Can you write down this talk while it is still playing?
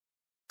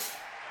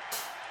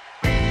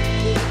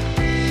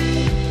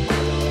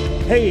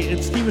Hey,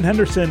 it's Stephen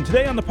Henderson.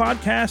 Today on the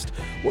podcast,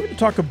 we're going to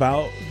talk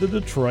about the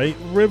Detroit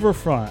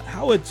Riverfront,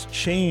 how it's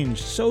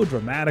changed so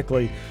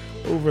dramatically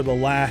over the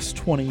last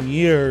 20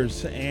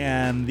 years,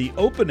 and the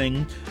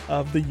opening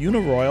of the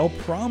Uniroyal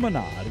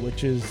Promenade,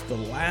 which is the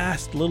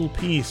last little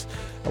piece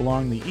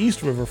along the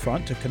East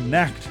Riverfront to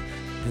connect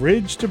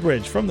bridge to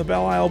bridge, from the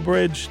Belle Isle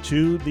Bridge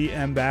to the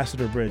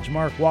Ambassador Bridge.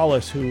 Mark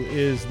Wallace, who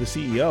is the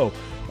CEO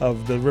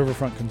of the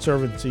Riverfront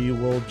Conservancy,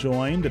 will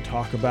join to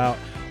talk about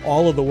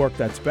all of the work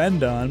that's been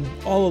done,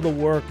 all of the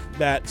work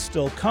that's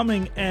still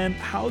coming, and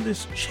how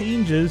this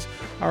changes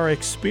our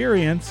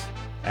experience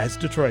as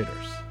Detroiters.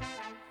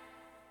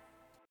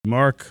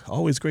 Mark,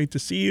 always great to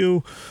see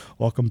you.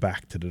 Welcome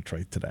back to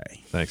Detroit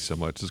Today. Thanks so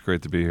much. It's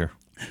great to be here.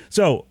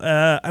 So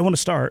I want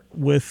to start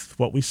with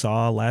what we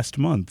saw last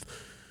month,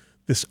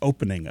 this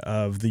opening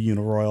of the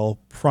Uniroyal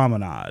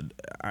Promenade.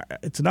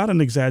 It's not an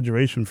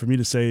exaggeration for me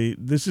to say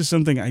this is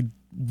something I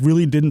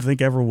really didn't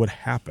think ever would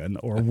happen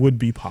or would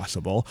be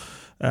possible.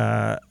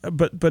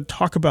 But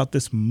talk about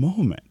this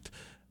moment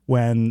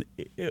when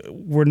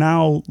we're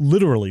now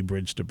literally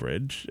bridge to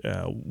bridge,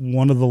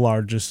 one of the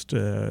largest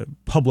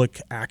public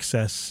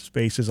access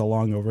spaces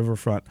along a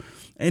riverfront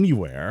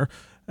anywhere.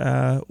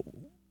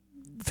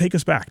 Take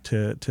us back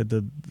to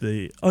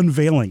the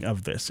unveiling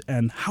of this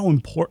and how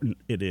important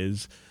it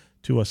is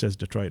to us as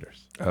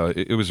Detroiters.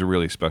 It was a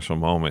really special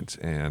moment,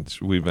 and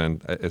we've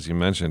been, as you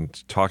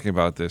mentioned, talking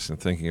about this and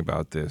thinking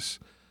about this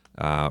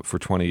for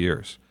 20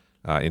 years.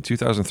 In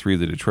 2003,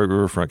 the Detroit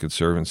Riverfront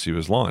Conservancy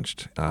was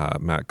launched.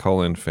 Matt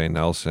Cullen, Faye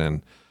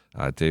Nelson,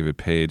 David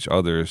Page,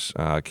 others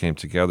came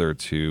together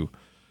to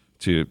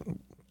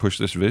push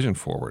this vision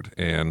forward,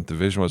 and the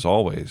vision was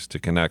always to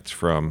connect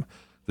from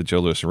the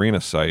Joe Louis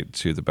Arena site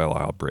to the Belle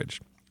Isle Bridge.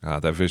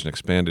 That vision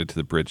expanded to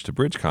the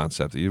bridge-to-bridge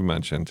concept that you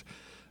mentioned.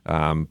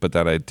 But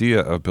that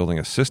idea of building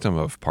a system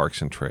of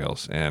parks and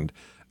trails and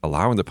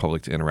allowing the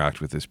public to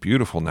interact with this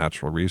beautiful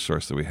natural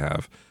resource that we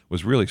have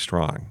was really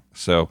strong.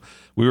 So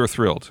we were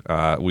thrilled.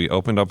 We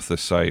opened up the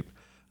site.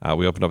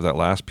 We opened up that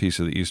last piece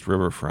of the East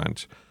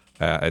Riverfront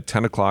at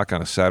 10 o'clock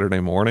on a Saturday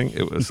morning.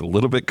 It was a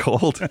little bit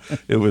cold.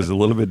 It was a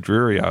little bit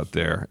dreary out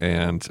there,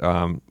 and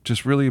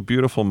just really a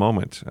beautiful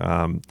moment.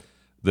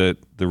 The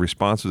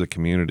response of the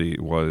community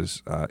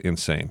was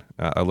insane.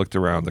 I looked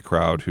around the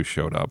crowd who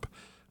showed up,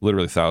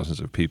 literally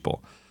thousands of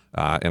people,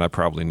 and I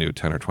probably knew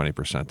 10 or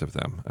 20% of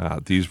them.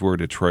 These were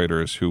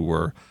Detroiters who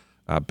were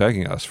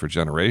begging us for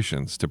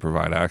generations to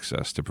provide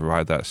access, to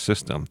provide that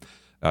system,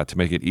 to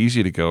make it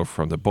easy to go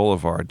from the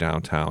boulevard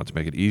downtown, to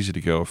make it easy to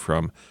go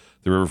from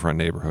the riverfront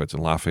neighborhoods in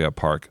Lafayette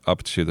Park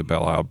up to the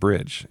Belle Isle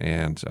Bridge.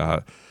 And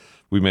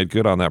we made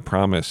good on that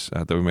promise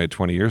that we made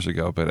 20 years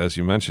ago. But as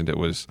you mentioned, it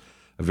was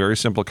a very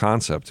simple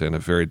concept and a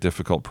very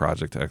difficult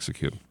project to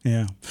execute.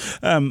 Yeah.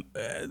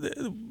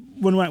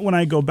 When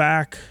I go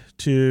back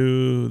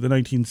to the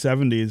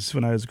 1970s,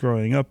 when I was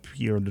growing up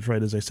here in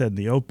Detroit, as I said in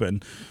the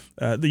open,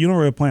 the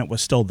Uniroyal plant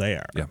was still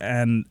there. Yeah.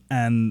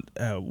 And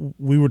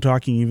we were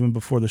talking even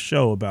before the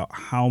show about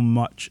how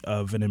much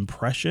of an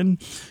impression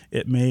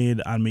it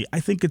made on me.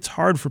 I think it's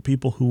hard for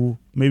people who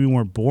maybe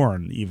weren't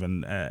born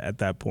even at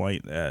that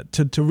point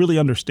to really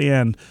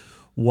understand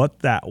what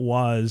that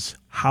was,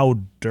 how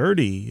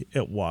dirty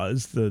it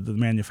was, the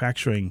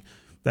manufacturing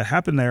that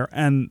happened there,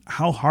 and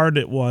how hard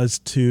it was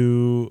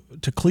to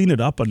clean it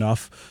up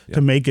enough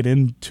to make it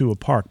into a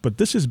park. But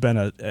this has been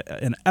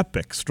an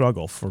epic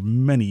struggle for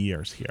many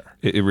years here.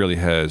 It really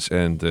has.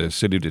 And the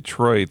city of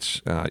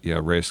Detroit,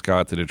 Ray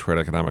Scott, the Detroit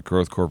Economic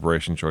Growth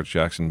Corporation, George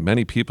Jackson,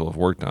 many people have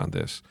worked on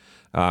this.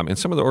 And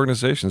some of the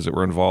organizations that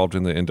were involved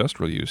in the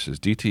industrial uses,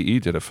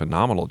 DTE did a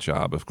phenomenal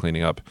job of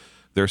cleaning up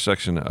their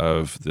section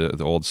of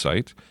the old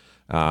site.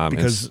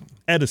 Because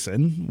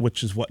Edison,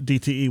 which is what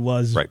DTE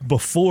was right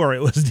before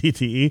it was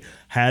DTE,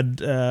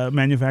 had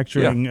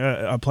manufacturing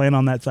a plant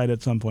on that site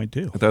at some point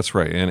too. That's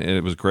right, and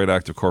it was a great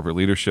act of corporate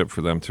leadership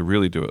for them to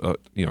really do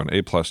an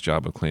A+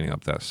 job of cleaning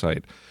up that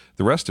site.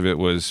 The rest of it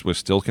was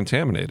still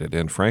contaminated,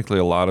 and frankly,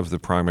 a lot of the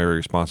primary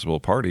responsible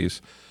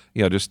parties,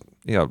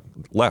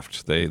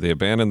 left. They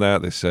abandoned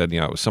that. They said,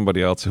 it was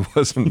somebody else. It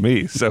wasn't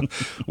me. So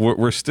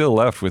we're still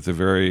left with a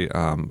very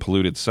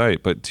polluted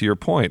site. But to your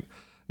point,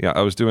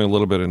 I was doing a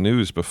little bit of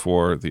news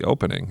before the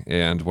opening,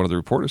 and one of the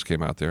reporters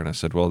came out there, and I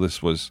said, well,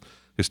 this was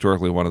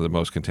historically one of the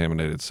most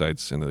contaminated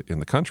sites in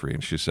the country.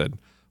 And she said,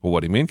 well, what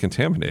do you mean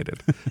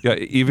contaminated?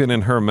 Even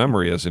in her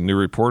memory as a new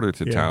reporter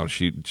to town,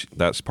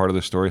 that's part of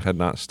the story had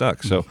not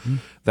stuck. So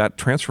that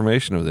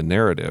transformation of the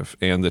narrative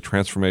and the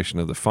transformation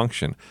of the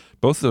function,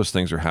 both of those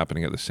things are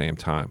happening at the same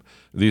time.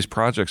 These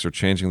projects are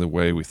changing the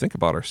way we think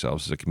about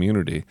ourselves as a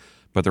community,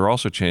 but they're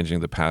also changing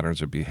the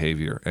patterns of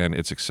behavior. And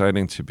it's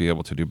exciting to be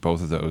able to do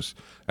both of those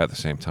at the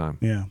same time.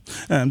 Yeah.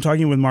 I'm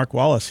talking with Mark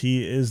Wallace.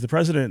 He is the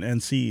president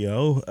and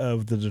CEO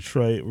of the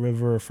Detroit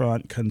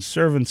Riverfront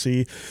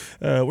Conservancy.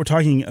 We're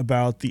talking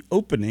about the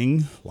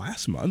opening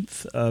last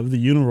month of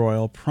the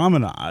Uniroyal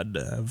Promenade,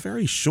 a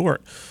very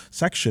short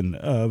section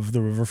of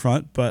the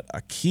riverfront, but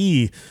a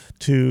key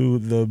to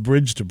the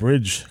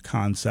bridge-to-bridge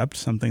concept,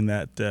 something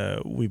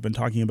that we've been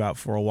talking about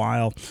for a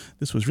while.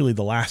 This was really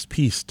the last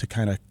piece to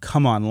kind of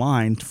come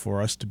online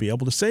for us to be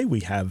able to say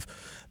we have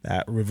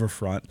that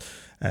riverfront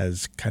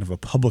as kind of a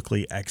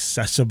publicly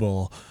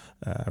accessible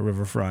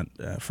riverfront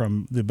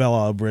from the Belle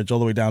Isle Bridge all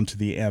the way down to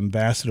the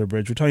Ambassador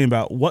Bridge. We're talking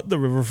about what the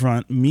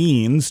riverfront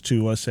means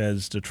to us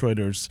as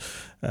Detroiters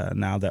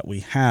now that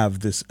we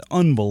have this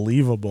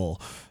unbelievable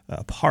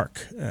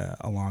park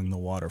along the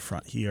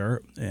waterfront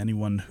here.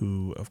 Anyone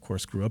who, of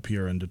course, grew up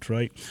here in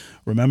Detroit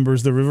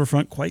remembers the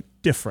riverfront quite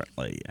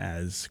differently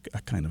as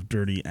a kind of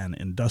dirty and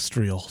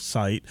industrial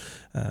site.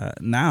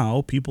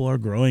 Now people are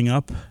growing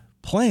up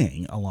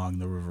playing along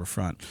the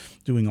riverfront,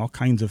 doing all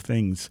kinds of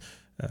things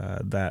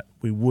that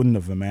we wouldn't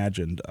have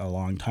imagined a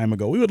long time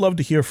ago. We would love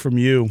to hear from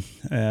you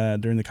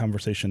during the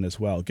conversation as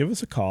well. Give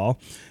us a call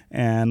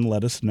and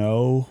let us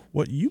know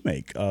what you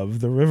make of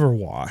the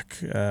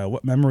Riverwalk.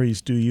 What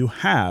memories do you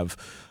have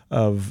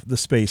of the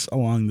space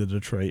along the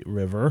Detroit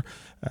River?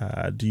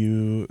 Do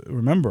you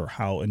remember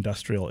how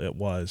industrial it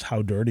was,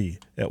 how dirty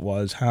it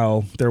was,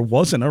 how there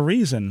wasn't a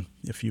reason,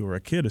 if you were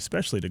a kid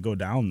especially, to go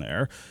down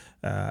there?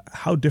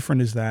 How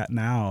different is that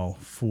now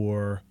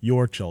for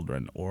your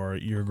children or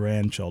your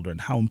grandchildren?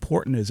 How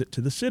important is it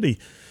to the city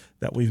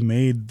that we've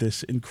made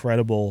this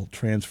incredible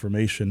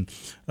transformation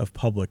of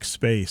public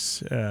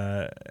space?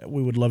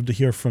 We would love to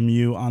hear from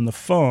you on the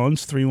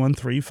phones.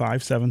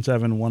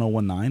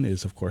 313-577-1019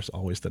 is, of course,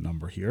 always the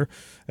number here.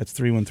 That's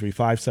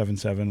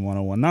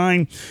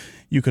 313-577-1019.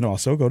 You can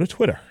also go to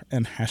Twitter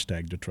and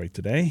hashtag Detroit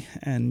Today,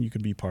 and you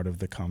can be part of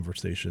the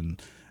conversation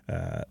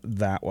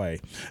that way.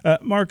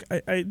 Mark,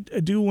 I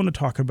do want to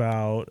talk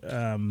about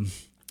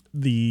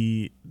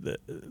the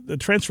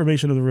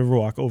transformation of the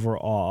Riverwalk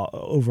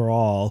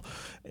overall,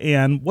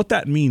 and what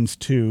that means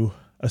to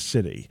a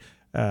city.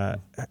 I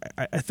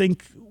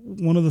think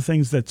one of the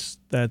things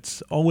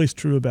that's always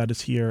true about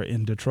us here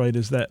in Detroit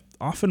is that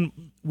often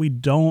we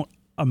don't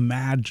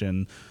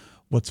imagine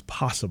what's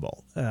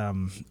possible,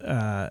 and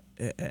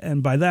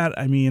by that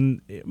I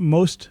mean in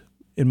most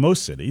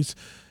cities.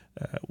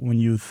 When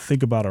you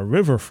think about a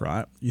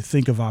riverfront, you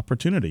think of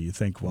opportunity. You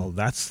think, well,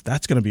 that's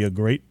going to be a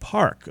great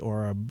park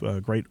or a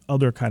great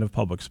other kind of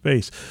public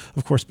space.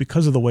 Of course,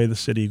 because of the way the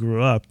city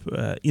grew up,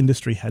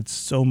 industry had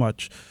so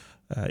much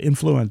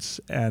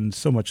influence and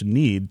so much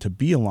need to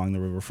be along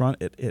the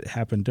riverfront, it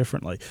happened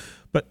differently.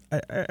 But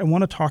I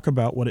want to talk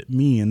about what it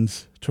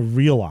means to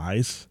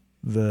realize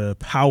the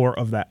power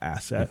of that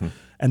asset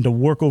and to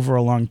work over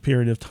a long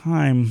period of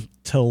time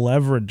to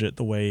leverage it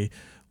the way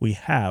we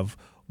have.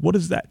 What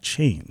does that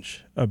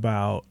change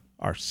about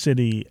our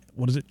city?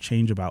 What does it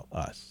change about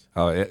us?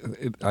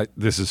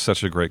 This is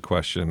such a great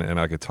question, and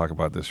I could talk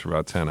about this for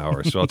about 10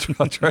 hours. So I'll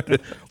try to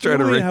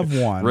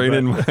rein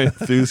in my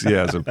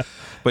enthusiasm.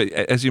 But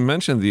as you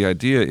mentioned, the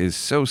idea is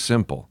so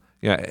simple.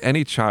 Yeah,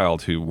 any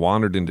child who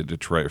wandered into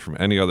Detroit from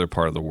any other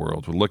part of the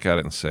world would look at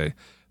it and say,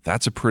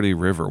 "That's a pretty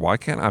river. Why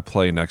can't I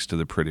play next to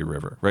the pretty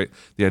river?" Right?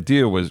 The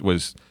idea was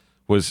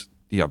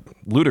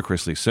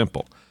ludicrously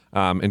simple.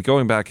 And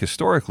going back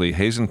historically,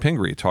 Hazen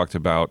Pingree talked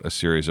about a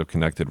series of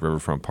connected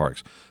riverfront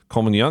parks.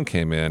 Coleman Young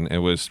came in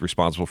and was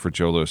responsible for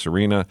Joe Louis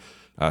Arena,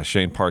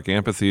 Shane Park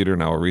Amphitheater,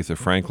 now Aretha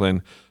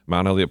Franklin,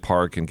 Mount Elliott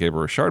Park, and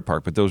Gabriel Richard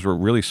Park. But those were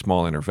really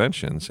small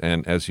interventions.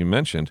 And as you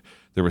mentioned,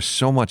 there was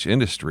so much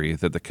industry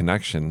that the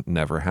connection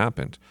never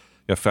happened.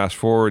 Fast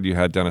forward, you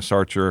had Dennis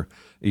Archer,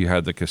 you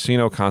had the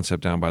casino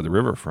concept down by the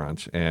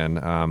riverfront. And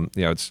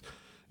it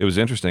was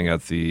interesting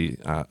at the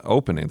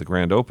opening, the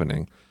grand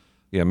opening.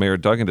 Yeah, Mayor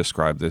Duggan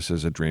described this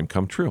as a dream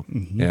come true,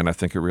 and I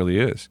think it really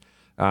is.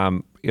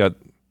 I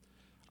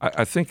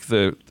think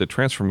the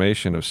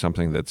transformation of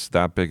something that's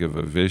that big of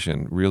a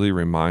vision really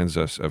reminds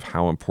us of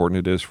how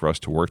important it is for us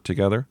to work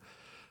together,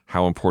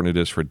 how important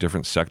it is for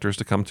different sectors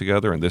to come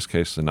together. In this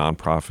case, the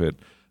nonprofit,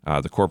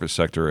 the corporate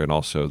sector, and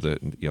also the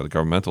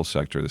governmental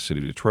sector. The city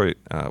of Detroit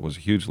was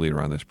a huge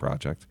leader on this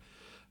project.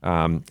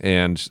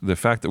 And the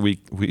fact that we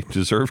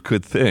deserve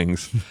good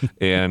things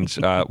and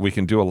we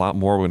can do a lot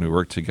more when we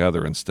work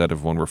together instead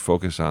of when we're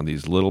focused on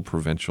these little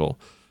provincial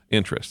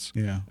interests.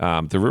 Yeah.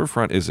 The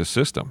riverfront is a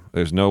system.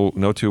 There's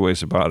no two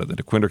ways about it. The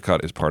DeQuinder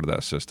Cut is part of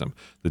that system.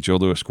 The Joe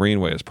Louis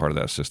Greenway is part of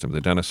that system.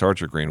 The Dennis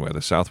Archer Greenway,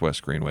 the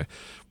Southwest Greenway.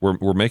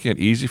 We're making it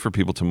easy for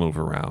people to move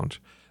around.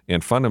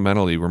 And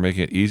fundamentally, we're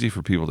making it easy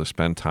for people to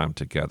spend time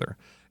together.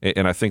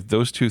 And I think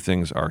those two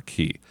things are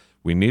key.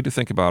 We need to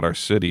think about our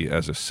city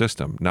as a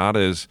system, not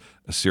as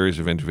a series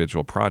of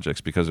individual projects,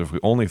 because if we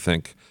only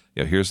think,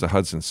 here's the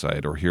Hudson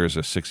site or here's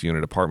a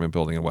 6-unit apartment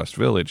building in West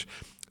Village,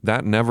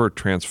 that never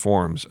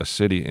transforms a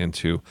city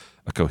into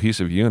a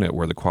cohesive unit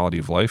where the quality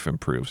of life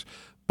improves.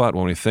 But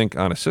when we think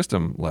on a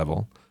system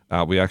level,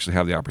 we actually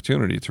have the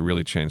opportunity to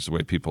really change the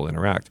way people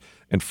interact.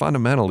 And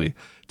fundamentally,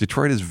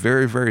 Detroit is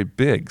very, very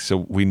big.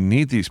 So we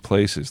need these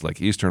places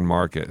like Eastern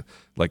Market,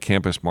 like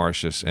Campus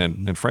Martius,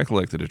 and frankly,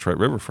 like the Detroit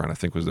Riverfront, I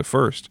think was the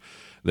first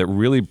that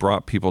really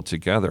brought people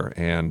together,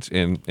 and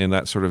in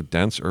that sort of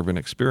dense urban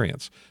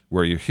experience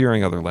where you're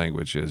hearing other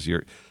languages,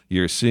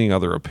 you're seeing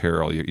other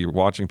apparel, you're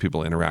watching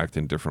people interact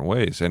in different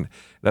ways. And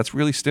that's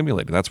really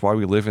stimulating. That's why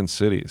we live in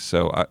cities.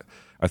 So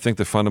I think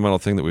the fundamental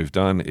thing that we've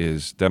done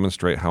is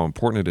demonstrate how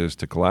important it is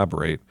to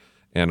collaborate,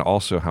 and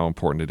also how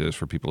important it is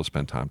for people to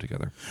spend time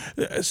together.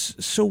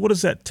 So what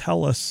does that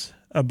tell us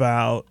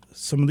about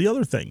some of the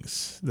other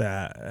things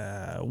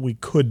that we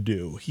could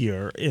do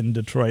here in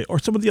Detroit, or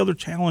some of the other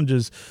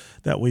challenges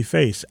that we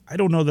face? I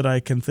don't know that I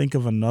can think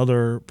of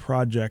another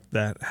project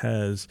that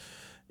has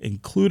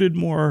included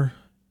more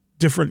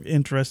different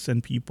interests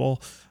and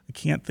people. I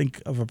can't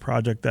think of a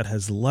project that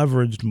has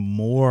leveraged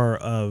more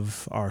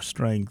of our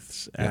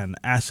strengths and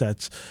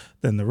assets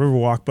than the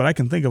Riverwalk, but I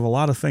can think of a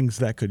lot of things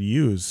that could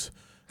use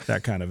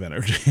that kind of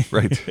energy.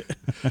 Right.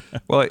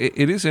 Well,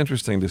 it is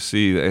interesting to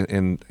see,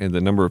 and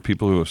the number of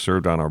people who have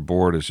served on our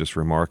board is just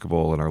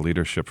remarkable, and our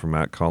leadership from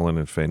Matt Cullen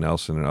and Faye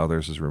Nelson and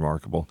others is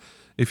remarkable.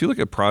 If you look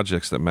at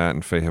projects that Matt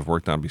and Faye have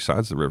worked on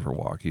besides the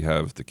Riverwalk, you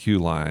have the Q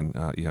Line,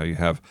 you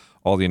have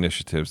all the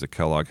initiatives that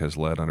Kellogg has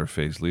led under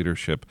Faye's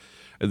leadership.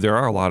 There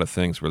are a lot of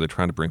things where they're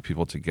trying to bring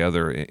people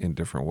together in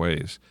different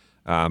ways.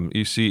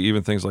 You see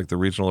even things like the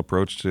regional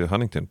approach to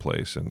Huntington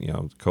Place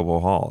and Cobo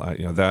Hall.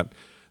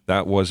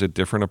 That was a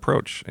different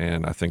approach,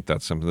 and I think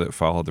that's something that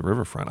followed the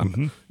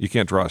riverfront. You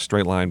can't draw a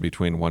straight line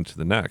between one to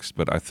the next,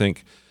 but I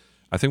think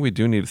we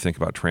do need to think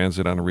about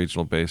transit on a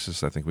regional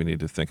basis. I think we need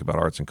to think about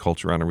arts and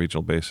culture on a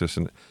regional basis,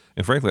 and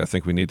frankly, I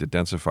think we need to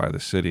densify the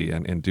city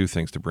and do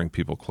things to bring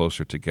people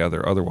closer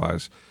together.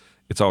 Otherwise,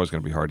 it's always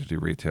going to be hard to do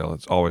retail.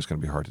 It's always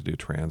going to be hard to do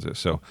transit.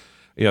 So,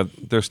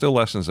 there's still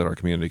lessons that our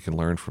community can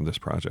learn from this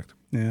project.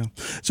 Yeah.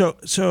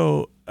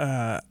 So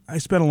I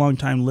spent a long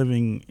time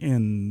living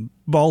in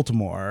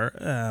Baltimore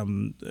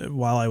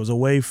while I was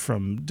away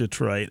from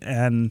Detroit,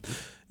 and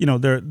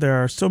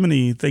there are so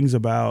many things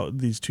about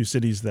these two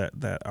cities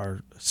that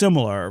are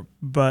similar,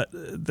 but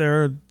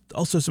there are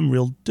also some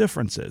real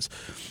differences.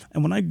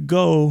 And when I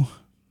go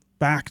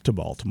back to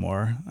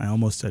Baltimore, I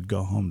almost said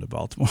go home to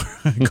Baltimore.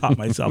 I caught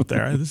myself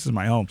there. This is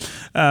my home.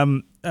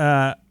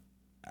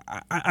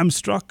 I'm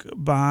struck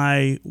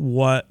by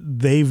what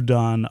they've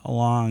done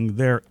along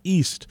their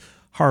east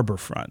harbor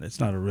front. It's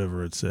not a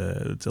river; it's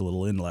a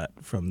little inlet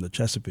from the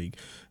Chesapeake,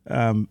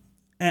 and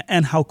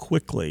how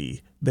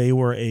quickly they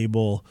were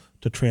able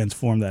to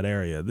transform that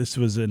area. This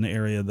was an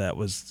area that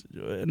was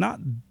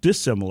not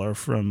dissimilar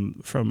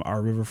from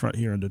our riverfront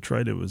here in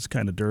Detroit. It was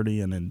kind of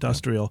dirty and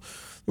industrial.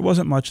 There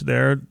wasn't much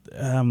there.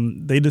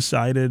 They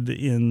decided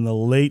in the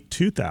late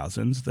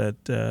 2000s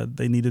that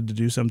they needed to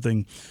do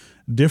something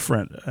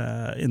different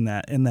in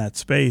that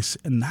space.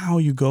 And now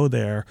you go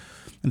there,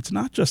 and it's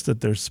not just that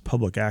there's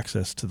public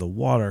access to the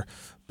water,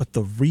 but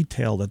the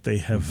retail that they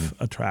have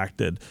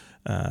attracted,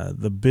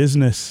 the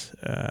business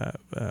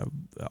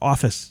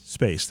office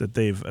space that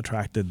they've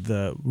attracted,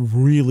 the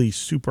really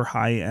super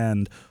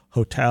high-end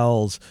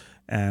hotels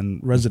and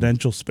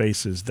residential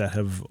spaces that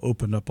have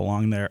opened up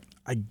along there.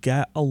 I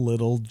get a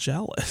little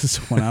jealous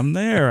when I'm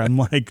there. I'm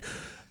like,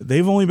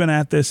 they've only been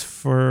at this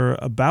for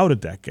about a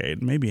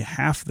decade, maybe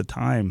half the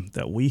time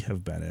that we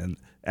have been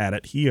at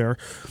it here,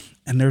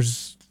 and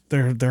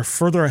they're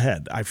further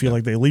ahead. I feel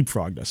like they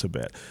leapfrogged us a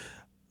bit.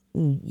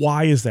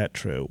 Why is that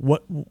true?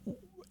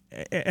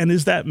 And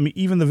is that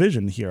even the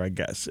vision here, I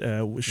guess?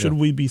 Should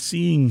we be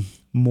seeing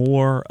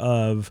more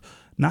of,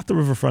 not the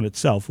riverfront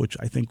itself, which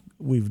I think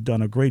we've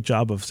done a great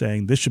job of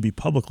saying this should be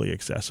publicly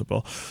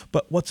accessible,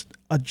 but what's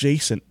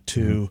adjacent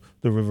to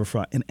the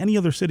riverfront? In any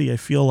other city, I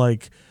feel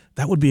like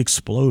that would be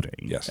exploding.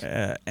 Yes.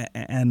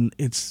 And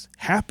it's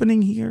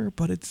happening here,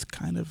 but it's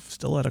kind of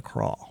still at a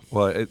crawl.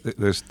 Well,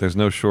 there's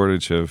no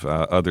shortage of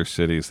other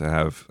cities that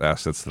have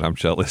assets that I'm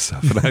jealous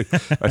of. And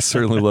I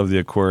certainly love the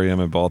aquarium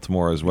in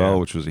Baltimore as well,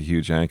 which was a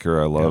huge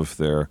anchor. I love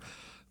the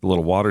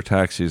little water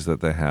taxis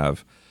that they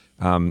have.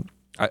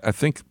 I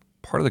think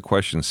part of the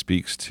question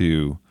speaks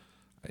to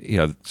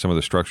some of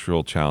the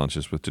structural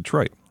challenges with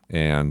Detroit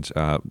and,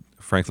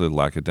 frankly, the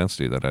lack of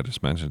density that I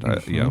just mentioned.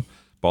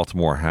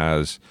 Baltimore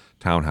has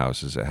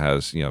townhouses. It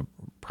has,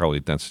 probably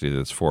density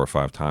that's 4 or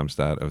 5 times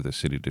that of the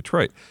city of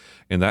Detroit.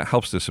 And that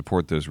helps to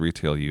support those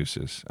retail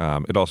uses.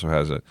 It also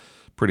has a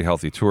pretty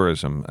healthy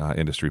tourism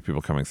industry,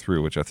 people coming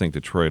through, which I think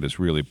Detroit is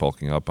really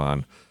bulking up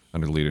on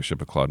under the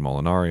leadership of Claude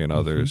Molinari and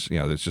others.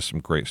 There's just some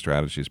great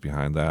strategies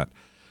behind that.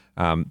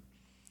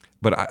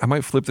 But I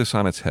might flip this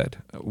on its head.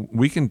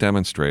 We can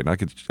demonstrate, and I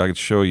could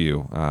show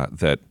you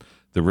that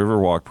the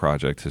Riverwalk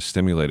project has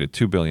stimulated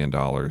 $2 billion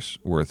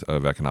worth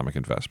of economic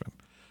investment.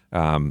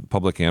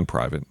 Public and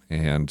private,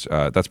 and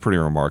that's pretty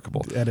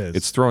remarkable. That is.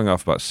 It's throwing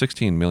off about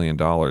 $16 million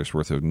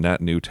worth of net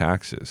new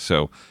taxes.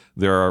 So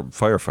there are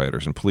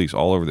firefighters and police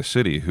all over the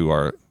city who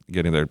are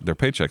getting their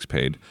paychecks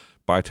paid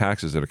by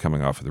taxes that are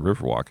coming off of the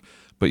Riverwalk.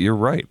 But you're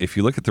right. If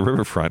you look at the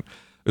riverfront,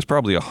 there's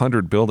probably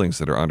 100 buildings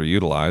that are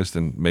underutilized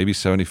and maybe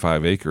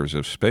 75 acres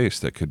of space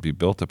that could be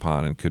built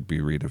upon and could be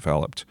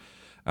redeveloped.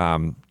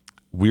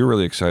 We're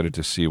really excited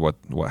to see what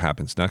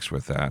happens next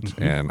with that,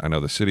 and I know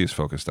the city is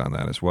focused on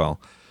that as well.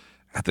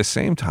 At the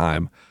same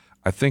time,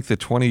 I think the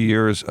 20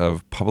 years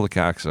of public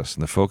access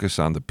and the focus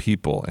on the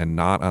people and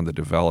not on the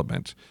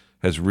development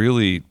has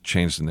really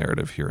changed the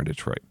narrative here in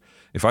Detroit.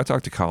 If I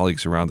talk to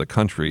colleagues around the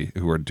country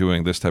who are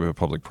doing this type of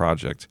public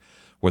project,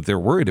 what they're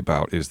worried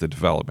about is the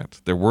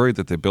development. They're worried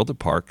that they built a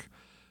park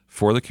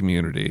for the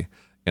community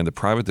and the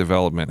private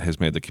development has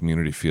made the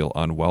community feel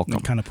unwelcome.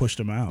 It kind of pushed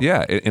them out.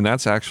 Yeah, and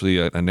that's actually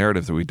a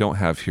narrative that we don't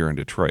have here in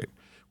Detroit.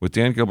 With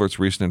Dan Gilbert's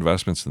recent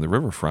investments in the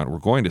riverfront, we're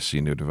going to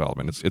see new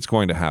development. It's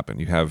going to happen.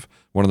 You have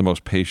one of the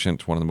most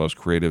patient, one of the most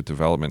creative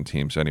development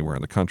teams anywhere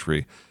in the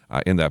country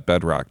in that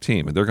Bedrock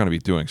team, and they're going to be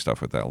doing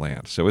stuff with that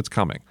land. So it's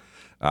coming.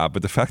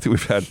 But the fact that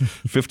we've had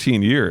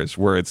 15 years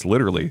where it's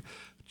literally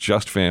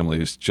just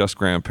families, just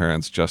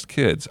grandparents, just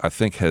kids, I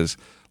think has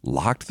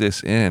locked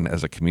this in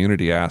as a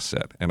community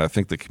asset. And I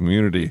think the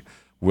community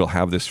will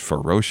have this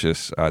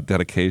ferocious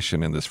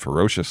dedication and this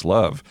ferocious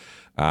love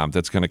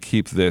that's going to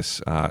keep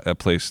this a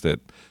place that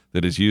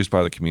is used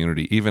by the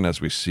community, even as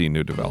we see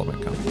new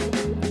development coming.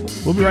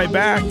 We'll be right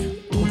back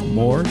with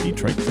more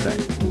Detroit Today.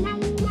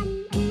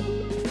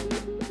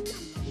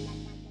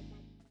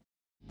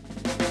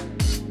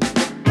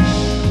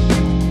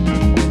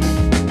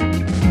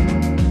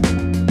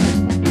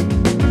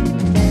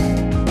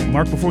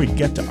 Mark, before we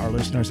get to our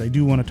listeners, I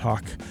do want to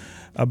talk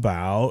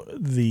about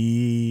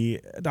the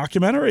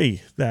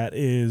documentary that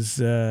is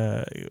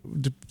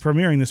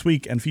premiering this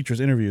week and features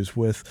interviews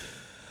with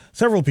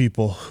several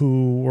people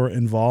who were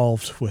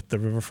involved with the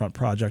Riverfront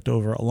project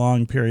over a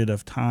long period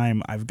of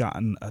time. I've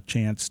gotten a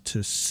chance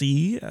to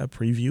see a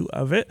preview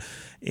of it,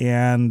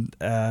 and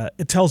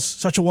it tells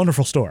such a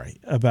wonderful story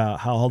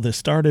about how all this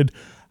started,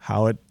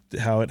 how it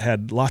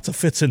had lots of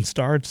fits and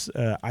starts.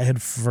 I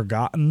had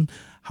forgotten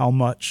how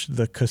much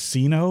the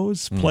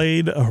casinos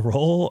played a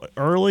role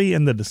early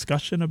in the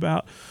discussion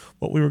about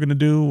what we were going to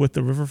do with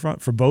the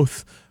riverfront for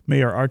both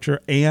Mayor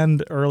Archer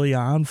and early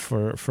on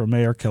for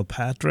Mayor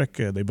Kilpatrick.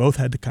 They both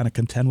had to kind of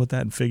contend with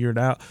that and figure it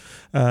out.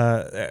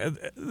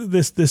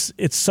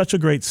 It's such a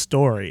great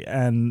story,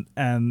 and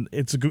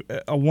it's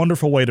a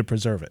wonderful way to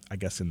preserve it, I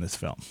guess, in this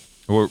film.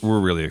 We're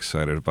really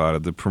excited about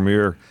it. The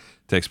premiere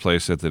takes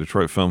place at the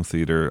Detroit Film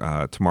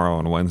Theater tomorrow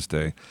on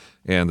Wednesday.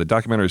 And the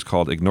documentary is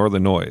called Ignore the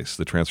Noise,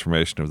 The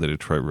Transformation of the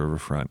Detroit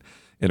Riverfront.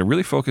 And it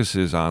really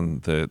focuses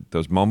on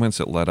those moments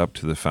that led up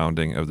to the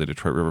founding of the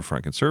Detroit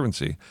Riverfront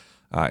Conservancy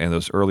and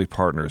those early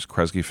partners,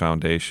 Kresge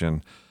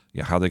Foundation,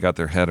 how they got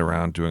their head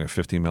around doing a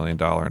 $50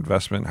 million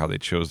investment, how they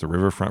chose the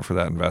riverfront for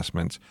that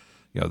investment,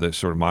 the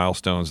sort of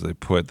milestones they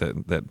put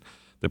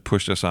that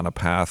pushed us on a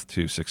path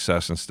to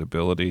success and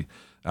stability.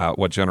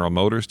 What General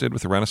Motors did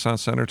with the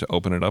Renaissance Center to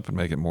open it up and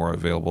make it more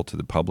available to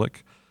the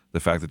public. The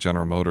fact that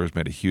General Motors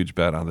made a huge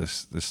bet on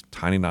this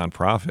tiny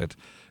nonprofit.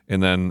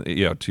 And then,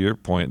 to your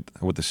point,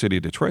 what the city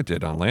of Detroit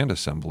did on land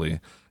assembly,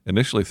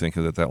 initially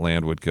thinking that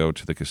land would go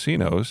to the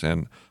casinos,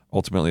 and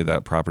ultimately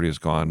that property has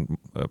gone,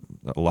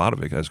 a lot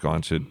of it has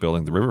gone to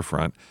building the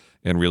riverfront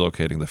and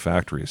relocating the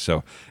factories.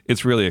 So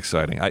it's really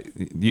exciting.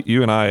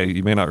 You and I,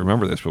 you may not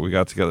remember this, but we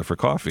got together for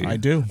coffee. I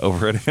do.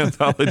 Over at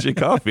Anthology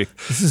Coffee.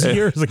 This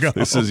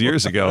is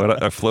years ago.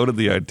 And I floated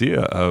the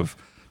idea of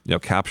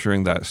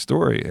capturing that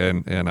story,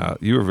 and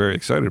you were very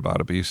excited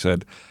about it, but you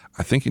said,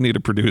 I think you need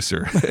a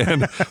producer.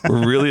 And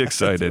we're really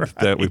excited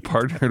that we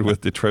partnered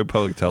with Detroit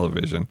Public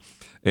Television,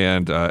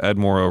 and Ed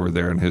Moore over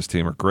there and his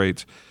team are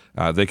great.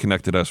 They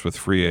connected us with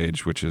Free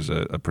Age, which is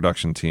a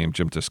production team.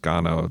 Jim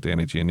Toscano,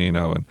 Danny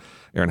Giannino, and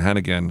Aaron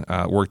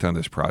Hennigan worked on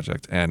this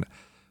project, and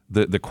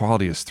the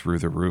quality is through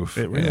the roof.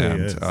 It really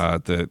is.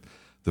 The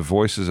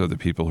voices of the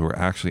people who are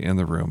actually in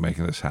the room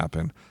making this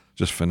happen,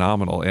 just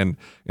phenomenal. And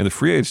the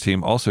Free Age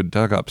team also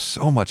dug up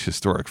so much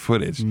historic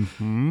footage,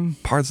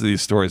 parts of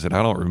these stories that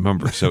I don't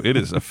remember. So it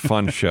is a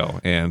fun show,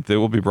 and they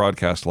will be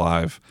broadcast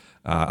live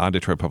on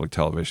Detroit Public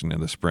Television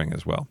in the spring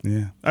as well.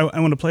 Yeah,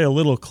 I want to play a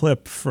little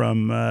clip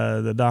from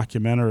the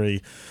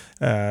documentary.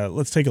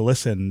 Let's take a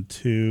listen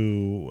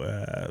to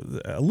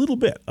a little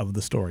bit of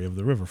the story of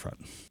the riverfront.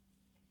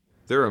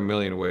 There are a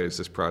million ways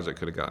this project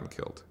could have gotten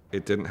killed.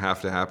 It didn't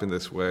have to happen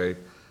this way.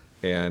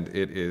 And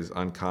it is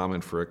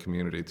uncommon for a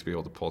community to be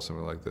able to pull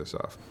something like this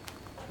off.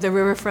 The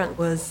riverfront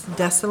was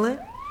desolate.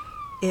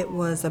 It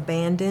was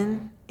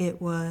abandoned.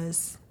 It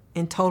was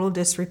in total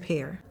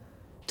disrepair.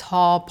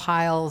 Tall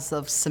piles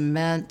of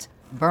cement,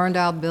 burned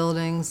out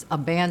buildings,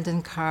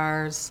 abandoned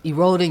cars,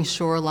 eroding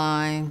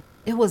shoreline.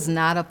 It was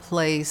not a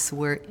place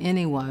where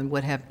anyone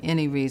would have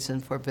any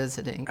reason for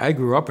visiting. I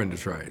grew up in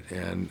Detroit,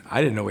 and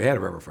I didn't know we had a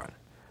riverfront.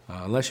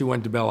 Unless you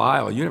went to Belle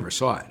Isle, you never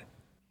saw it.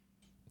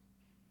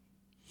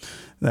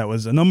 That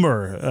was a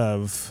number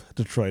of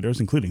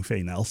Detroiters, including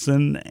Faye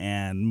Nelson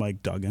and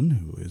Mike Duggan,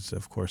 who is,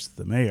 of course,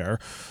 the mayor,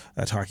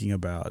 talking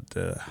about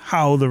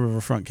how the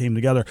riverfront came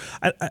together.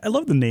 I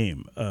love the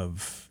name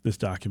of this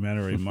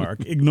documentary, Mark,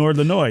 Ignore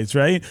the Noise,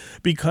 right?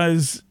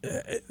 Because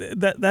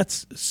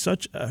that's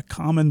such a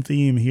common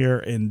theme here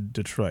in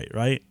Detroit,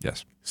 right?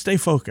 Yes. Stay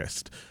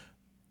focused.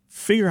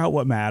 Figure out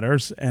what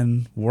matters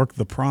and work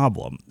the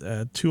problem.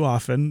 Too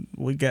often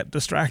we get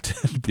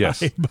distracted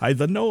by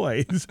the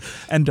noise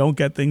and don't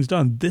get things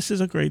done. This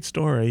is a great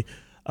story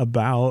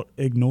about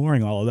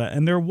ignoring all of that.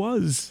 And there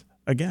was,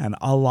 again,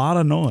 a lot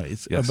of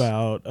noise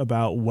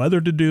about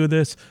whether to do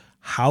this,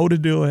 how to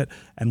do it,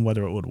 and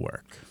whether it would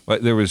work.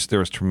 But there was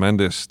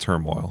tremendous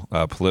turmoil,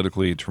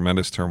 politically,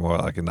 tremendous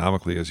turmoil,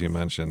 economically, as you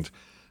mentioned,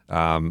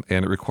 and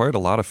it required a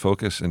lot of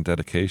focus and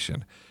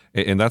dedication.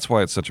 And that's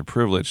why it's such a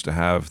privilege to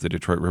have the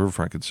Detroit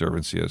Riverfront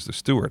Conservancy as the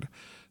steward.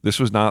 This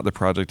was not the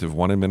project of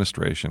one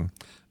administration.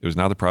 It was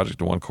not the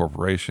project of one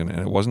corporation,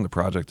 and it wasn't the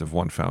project of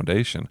one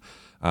foundation,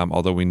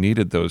 although we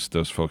needed those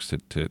folks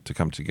to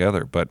come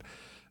together. But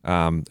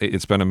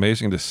it's been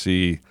amazing to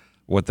see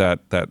what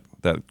that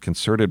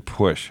concerted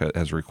push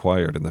has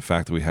required, and the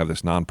fact that we have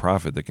this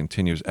nonprofit that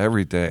continues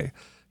every day.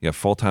 You have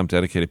full-time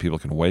dedicated people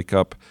can wake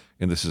up,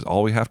 and this is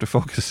all we have to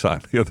focus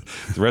on. The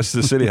rest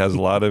of the city has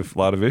a lot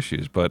of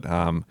issues, but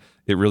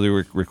it really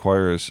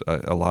requires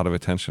a lot of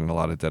attention and a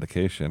lot of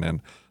dedication,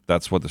 and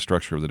that's what the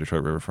structure of the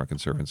Detroit Riverfront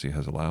Conservancy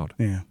has allowed.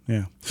 Yeah.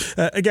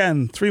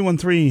 Again,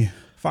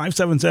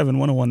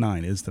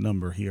 313-577-1019 is the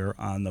number here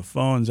on the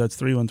phones.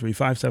 That's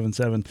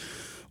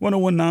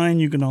 313-577-1019.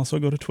 You can also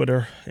go to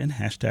Twitter and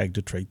hashtag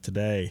Detroit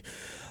Today.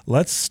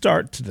 Let's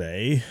start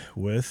today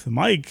with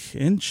Mike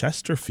in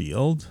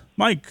Chesterfield.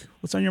 Mike,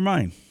 what's on your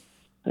mind?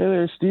 Hey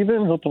there,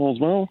 Stephen. Hope all's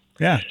well.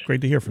 Yeah,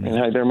 great to hear from you.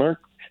 And hi there, Mark.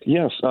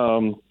 Yes.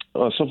 So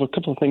a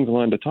couple of things I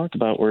wanted to talk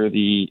about were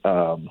the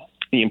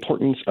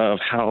importance of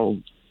how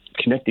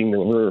connecting the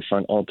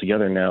riverfront all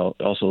together now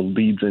also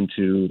leads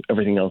into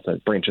everything else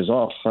that branches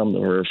off from the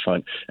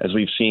riverfront, as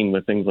we've seen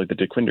with things like the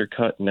DeQuinder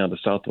Cut and now the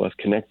Southwest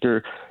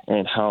Connector,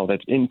 and how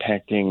that's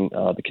impacting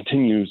the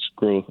continuous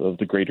growth of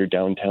the greater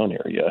downtown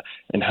area,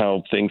 and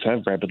how things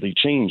have rapidly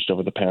changed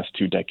over the past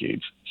 2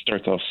 decades. It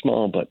starts off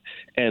small, but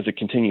as it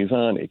continues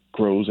on, it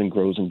grows and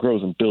grows and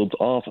grows and builds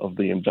off of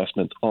the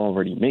investments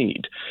already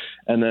made.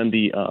 And then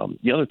the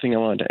other thing I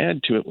wanted to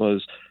add to it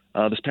was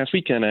this past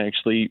weekend, I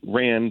actually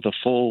ran the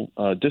full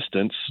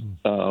distance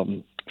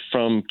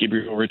from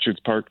Gabriel Richards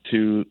Park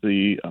to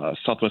the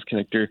Southwest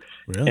Connector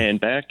and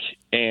back,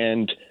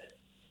 and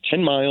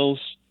 10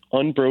 miles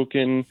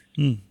unbroken,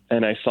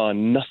 and I saw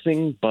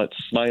nothing but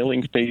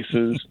smiling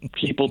faces,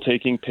 people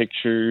taking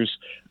pictures,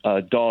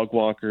 dog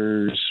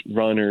walkers,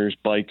 runners,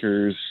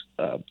 bikers,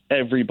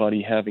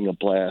 everybody having a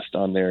blast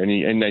on there.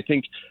 And I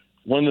think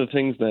one of the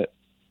things that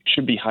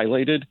should be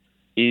highlighted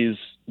is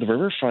the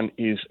riverfront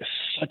is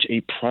such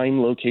a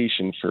prime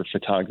location for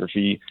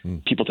photography,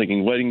 people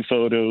taking wedding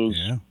photos,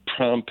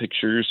 prom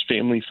pictures,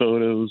 family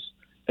photos,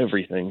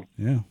 everything.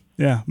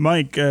 Yeah.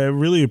 Mike,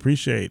 really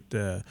appreciate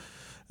the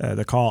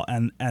call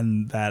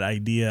and that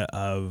idea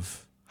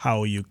of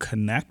how you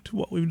connect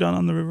what we've done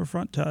on the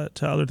riverfront to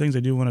other things.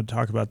 I do want to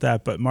talk about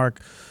that. But Mark,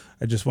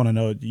 I just want to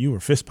know, you were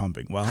fist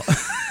pumping. Well,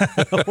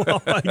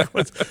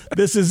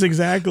 this is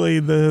exactly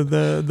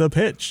the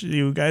pitch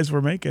you guys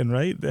were making,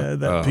 right?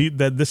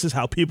 That this is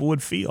how people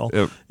would feel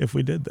if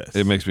we did this.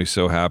 It makes me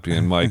so happy.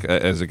 And Mike,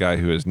 as a guy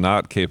who is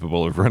not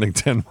capable of running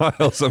 10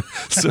 miles, I'm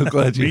so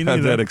glad you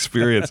had that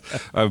experience.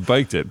 I've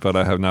biked it, but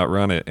I have not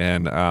run it.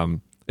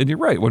 And you're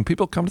right. When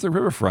people come to the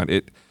riverfront,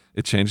 it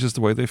changes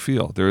the way they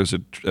feel. There is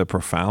a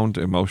profound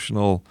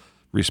emotional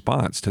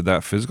response to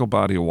that physical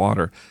body of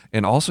water,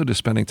 and also to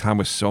spending time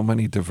with so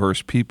many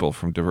diverse people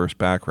from diverse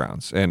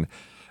backgrounds. And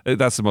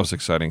that's the most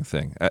exciting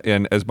thing.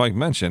 And as Mike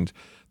mentioned,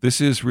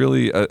 this is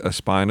really a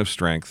spine of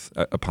strength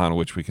upon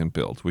which we can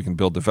build. We can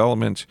build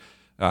development.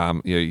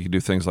 You can do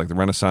things like the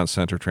Renaissance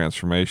Center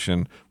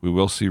transformation. We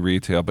will see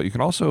retail, but you can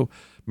also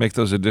make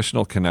those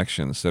additional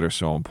connections that are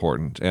so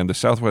important. And the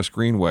Southwest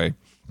Greenway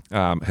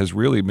has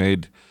really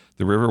made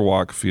the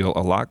Riverwalk feel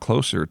a lot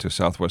closer to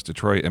Southwest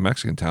Detroit and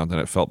Mexican Town than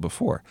it felt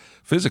before.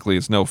 Physically,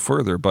 it's no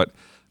further, but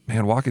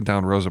man, walking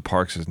down Rosa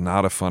Parks is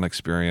not a fun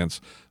experience.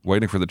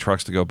 Waiting for the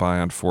trucks to go by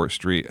on 4th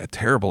Street, a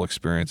terrible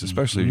experience,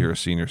 especially if you're a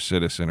senior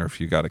citizen or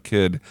if you got a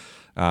kid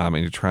and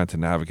you're trying to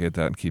navigate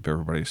that and keep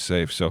everybody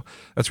safe. So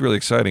that's really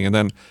exciting. And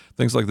then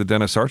things like the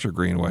Dennis Archer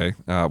Greenway,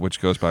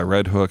 which goes by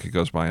Red Hook, it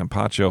goes by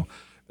Empacho.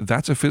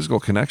 That's a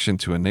physical connection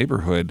to a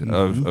neighborhood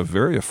of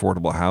very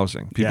affordable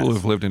housing. People who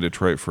have lived in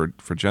Detroit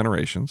for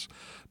generations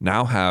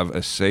now have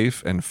a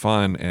safe and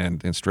fun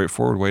and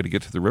straightforward way to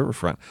get to the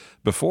riverfront.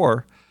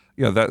 Before,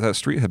 that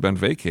street had been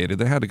vacated.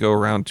 They had to go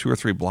around 2 or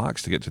 3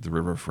 blocks to get to the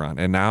riverfront,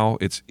 and now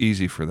it's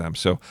easy for them.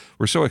 So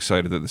we're so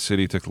excited that the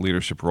city took the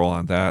leadership role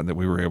on that and that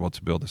we were able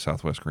to build the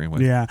Southwest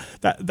Greenway. Yeah,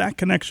 that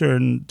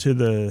connection to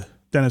the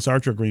Dennis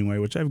Archer Greenway,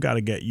 which I've got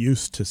to get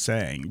used to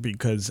saying,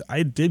 because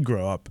I did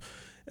grow up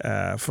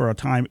for a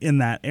time in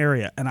that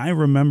area, and I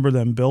remember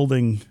them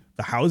building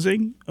the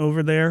housing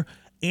over there,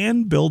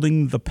 and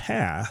building the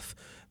path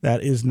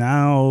that is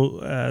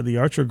now the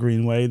Archer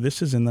Greenway.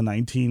 This is in the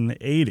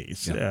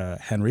 1980s. Yeah.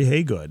 Henry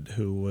Haygood,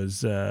 who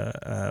was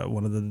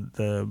one of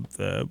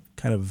the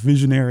kind of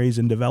visionaries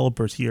and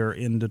developers here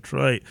in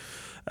Detroit,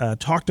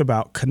 talked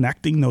about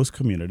connecting those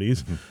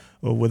communities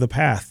with a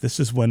path. This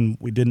is when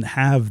we didn't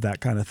have that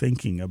kind of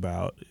thinking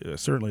about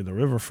certainly the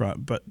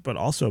riverfront, but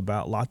also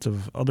about lots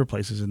of other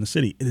places in the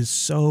city. It is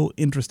so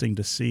interesting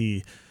to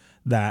see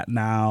that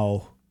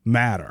now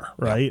matter,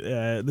 right?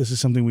 This is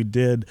something we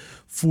did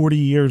 40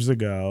 years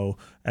ago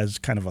as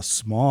kind of a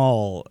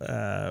small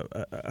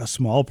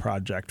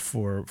project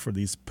for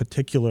these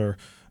particular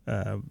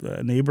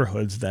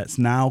neighborhoods that's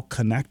now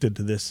connected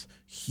to this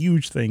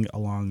huge thing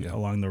along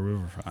the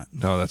riverfront.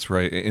 No, that's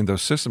right. And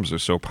those systems are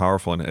so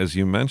powerful. And as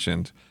you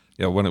mentioned,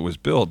 when it was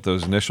built,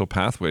 those initial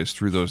pathways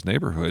through those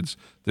neighborhoods,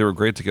 they were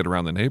great to get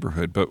around the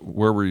neighborhood, but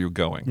where were you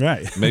going?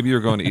 Right. Maybe you're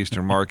going to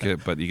Eastern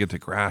Market, but you get to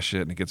crash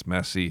it and it gets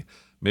messy.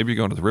 Maybe you're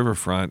going to the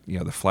riverfront,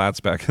 the flats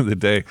back in the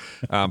day.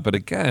 But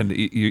again,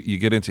 you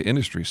get into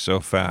industry so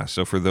fast.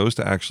 So for those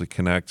to actually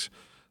connect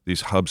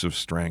these hubs of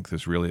strength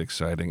is really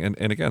exciting.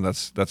 And again,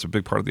 that's a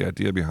big part of the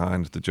idea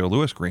behind the Joe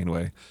Louis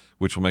Greenway,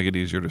 which will make it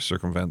easier to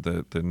circumvent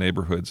the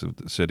neighborhoods of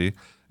the city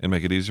and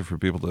make it easier for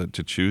people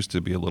to choose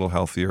to be a little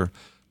healthier,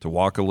 to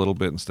walk a little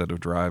bit instead of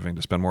driving,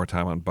 to spend more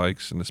time on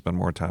bikes and to spend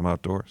more time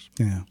outdoors.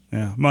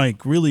 Yeah.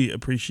 Mike, really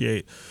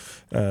appreciate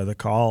the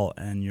call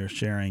and your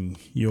sharing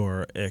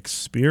your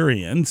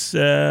experience.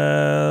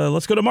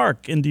 Let's go to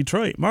Mark in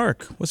Detroit.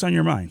 Mark, what's on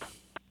your mind?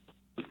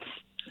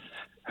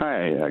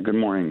 Hi, good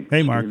morning.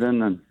 Hey, Mark.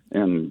 Stephen,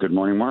 and good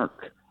morning,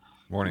 Mark.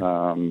 Morning.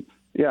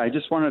 I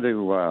just wanted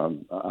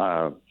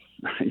to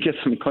get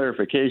some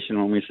clarification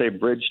when we say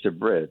bridge to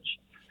bridge.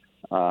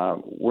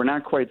 We're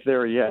not quite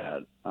there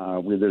yet.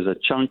 There's a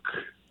chunk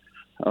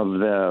of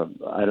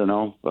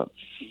the,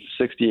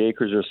 60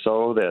 acres or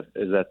so that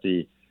is at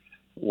the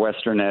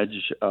western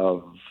edge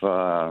of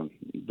the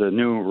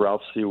new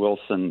Ralph C.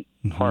 Wilson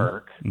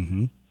Park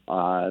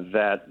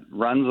that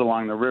runs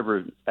along the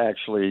river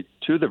actually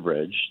to the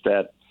bridge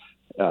that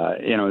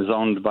is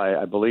owned by,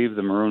 I believe,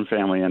 the Maroon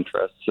family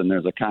interests, and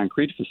there's a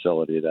concrete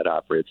facility that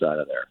operates out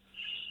of there.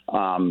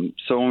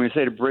 So when we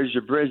say to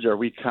bridge, are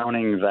we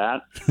counting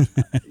that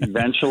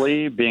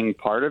eventually being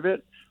part of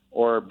it?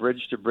 Or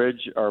bridge to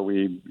bridge, are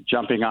we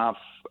jumping off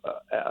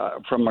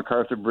from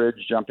MacArthur Bridge,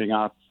 jumping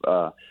off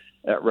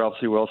at Ralph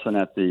C. Wilson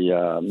at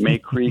the May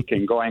Creek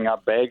and going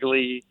up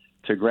Bagley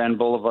to Grand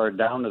Boulevard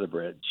down to the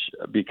bridge?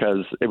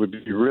 Because it would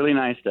be really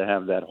nice to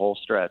have that whole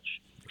stretch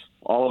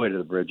all the way to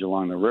the bridge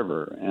along the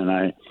river. And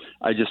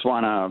I just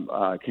want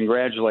to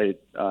congratulate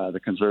the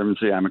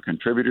Conservancy. I'm a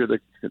contributor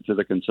to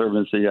the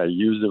Conservancy. I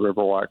use the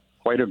Riverwalk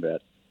quite a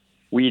bit.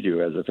 We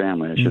do as a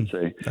family, I should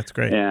say. That's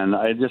great. And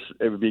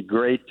it would be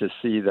great to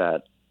see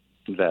that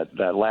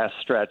last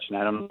stretch. And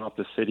I don't know if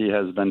the city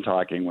has been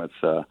talking with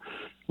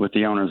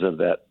the owners of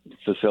that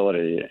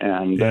facility.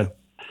 And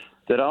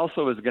that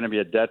also is going to be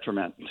a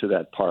detriment to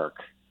that park.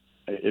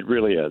 It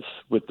really is,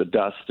 with the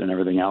dust and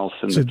everything else,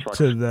 and the trucks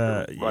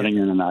running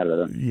in and out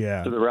of it.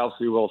 Yeah. To the Ralph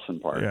C. Wilson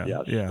Park.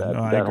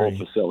 That whole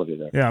facility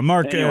there. Yeah,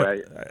 Mark.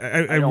 Anyway,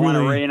 I don't want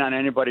to rain on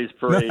anybody's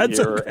parade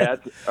or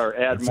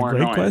add more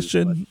noise.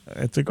 Question.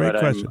 It's a great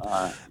question.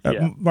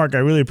 Mark, I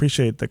really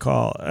appreciate the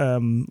call.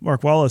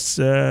 Mark Wallace,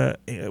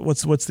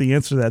 what's the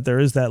answer to that? There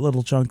is that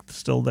little chunk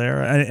still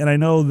there, and I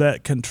know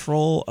that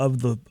control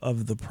of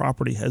the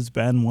property has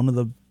been one of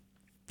the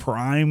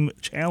prime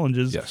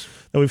challenges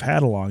that we've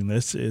had along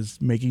this,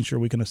 is making sure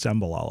we can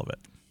assemble all of it.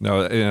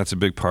 No, and that's a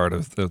big part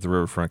of the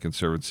Riverfront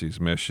Conservancy's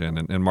mission.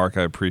 And Mark,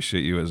 I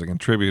appreciate you as a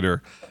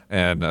contributor.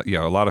 And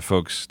a lot of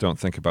folks don't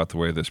think about the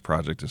way this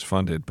project is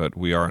funded, but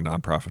we are a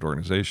nonprofit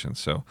organization.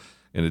 So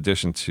in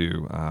addition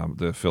to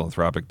the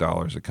philanthropic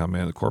dollars that come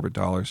in, the corporate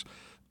dollars,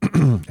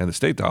 and the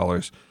state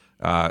dollars,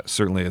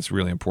 certainly it's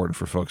really important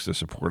for folks to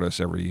support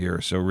us every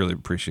year. So really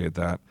appreciate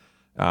that.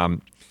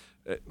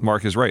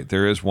 Mark is right.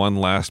 There is one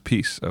last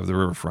piece of the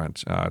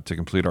riverfront to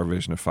complete our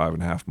vision of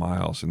 5.5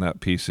 miles, and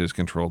that piece is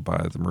controlled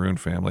by the Maroon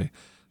family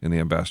in the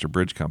Ambassador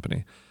Bridge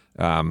Company.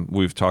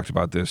 We've talked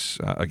about this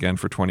again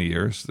for 20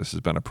 years. This has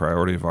been a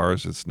priority of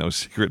ours. It's no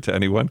secret to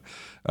anyone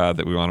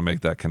that we want to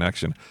make that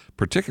connection,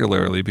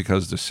 particularly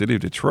because the city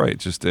of Detroit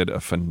just did a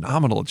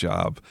phenomenal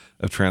job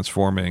of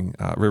transforming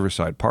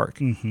Riverside Park.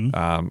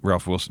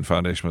 Ralph Wilson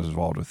Foundation was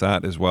involved with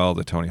that as well.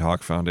 The Tony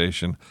Hawk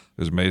Foundation.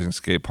 There's an amazing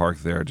skate park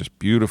there, just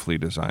beautifully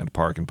designed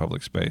park and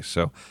public space.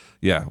 So,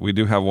 we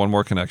do have one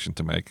more connection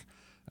to make.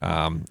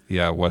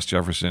 West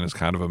Jefferson is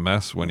kind of a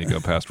mess when you go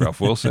past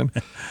Ralph Wilson.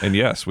 And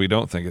yes, we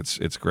don't think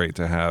it's great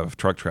to have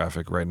truck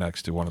traffic right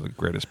next to one of the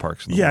greatest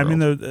parks in the world. Yeah, I mean,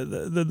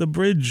 the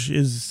bridge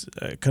is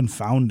a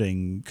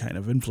confounding kind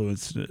of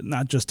influence,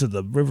 not just to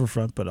the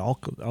riverfront, but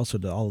also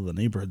to all of the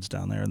neighborhoods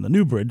down there. And the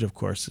new bridge, of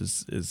course,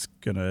 is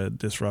going to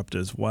disrupt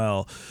as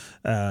well.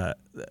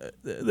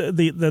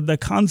 The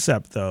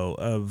concept, though,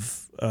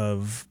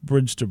 of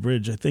bridge to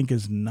bridge, I think,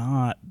 is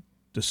not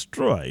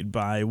destroyed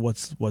by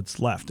what's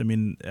left. I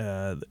mean,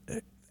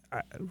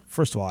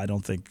 first of all, I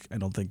don't think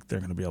they're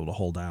going to be able to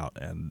hold out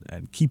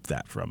and keep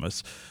that from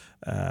us.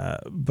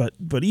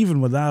 But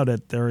even without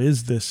it, there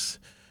is this,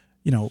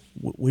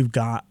 we've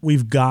got what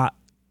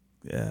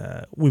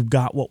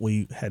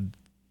we had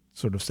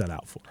sort of set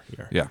out for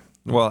here. Yeah.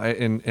 Well,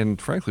 and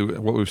frankly,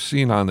 what we've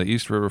seen on the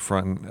East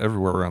Riverfront and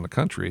everywhere around the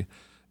country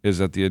is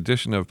that the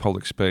addition of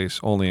public space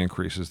only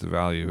increases the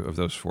value of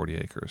those 40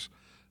 acres.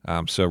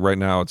 So right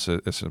now it's a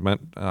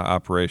cement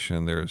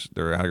operation. There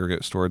are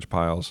aggregate storage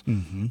piles.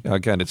 Mm-hmm.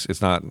 Again,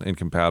 it's not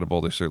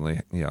incompatible. They certainly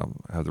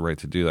have the right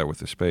to do that with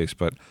the space,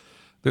 but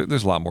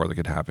there's a lot more that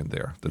could happen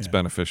there that's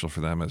beneficial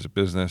for them as a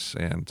business,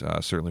 and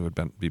certainly would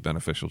be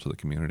beneficial to the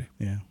community.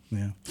 Yeah.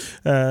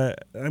 I'm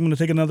going to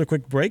take another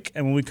quick break,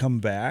 and when we come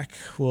back,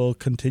 we'll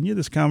continue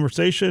this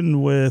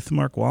conversation with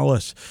Mark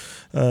Wallace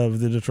of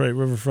the Detroit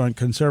Riverfront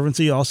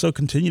Conservancy. Also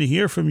continue to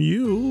hear from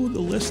you, the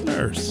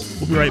listeners.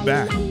 We'll be right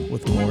back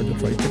with more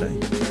Detroit Today.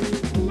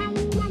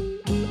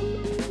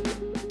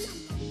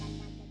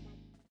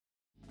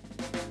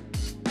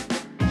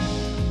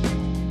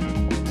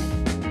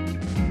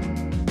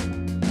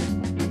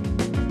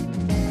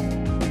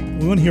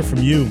 We want to hear from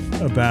you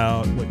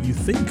about what you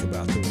think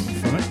about the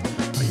riverfront,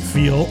 how you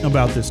feel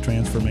about this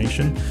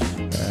transformation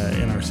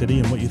in our city,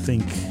 and what you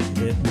think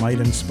it might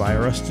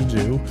inspire us to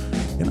do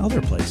in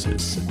other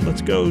places.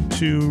 Let's go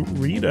to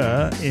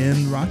Rita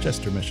in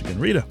Rochester, Michigan.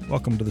 Rita,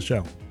 welcome to the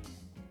show.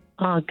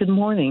 Good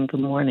morning.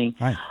 Good morning.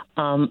 Hi.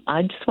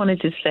 I just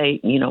wanted to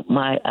say,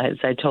 as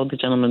I told the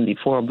gentleman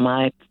before,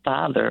 my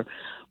father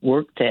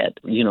worked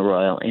at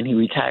Uniroyal, and he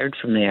retired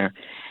from there.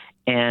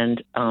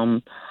 And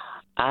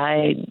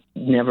I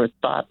never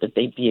thought that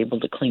they'd be able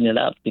to clean it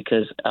up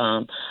because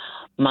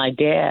my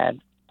dad,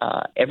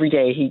 every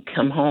day he'd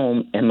come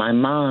home and my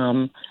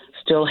mom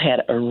still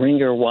had a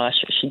wringer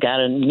washer. She got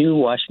a new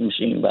washing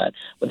machine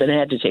with an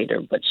agitator,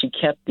 but she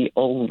kept the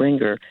old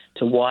wringer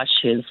to wash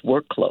his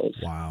work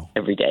clothes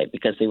every day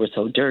because they were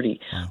so dirty.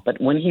 Wow. But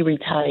when he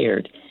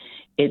retired,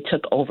 it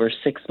took over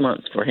 6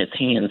 months for his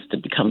hands to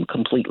become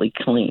completely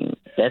clean.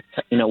 That's,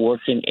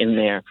 working in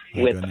there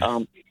with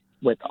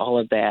all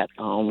of that,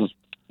 the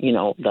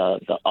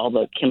all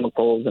the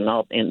chemicals and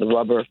the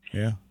rubber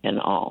and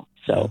all.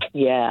 So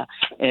and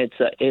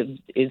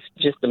it's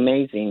just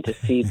amazing to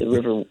see the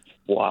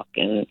Riverwalk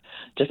and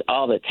just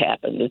all that's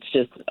happened.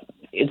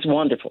 It's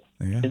wonderful.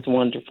 Yeah. It's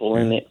wonderful,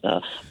 and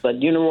but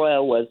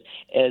Uniroyal was,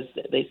 as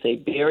they say,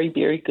 very,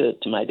 very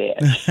good to my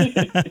dad.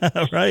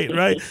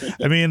 Right.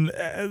 I mean,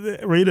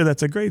 Rita,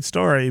 that's a great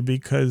story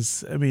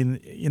because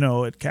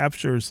it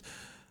captures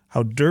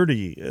how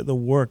dirty the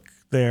work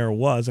there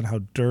was and how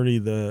dirty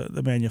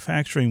the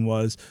manufacturing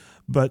was,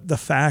 but the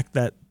fact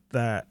that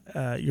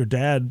your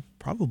dad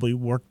probably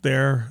worked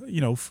there,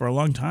 for a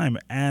long time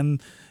and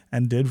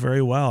did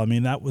very well. I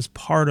mean, that was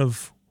part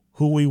of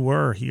who we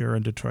were here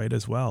in Detroit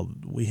as well.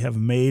 We have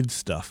made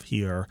stuff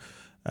here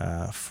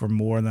for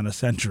more than a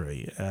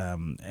century,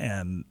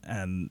 and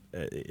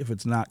if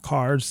it's not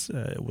cars,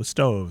 it was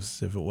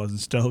stoves. If it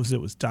wasn't stoves,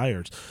 it was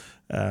tires.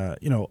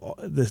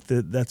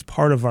 That's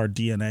part of our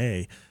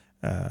DNA.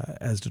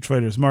 As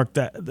Detroiters, Mark,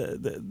 that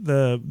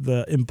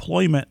the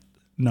employment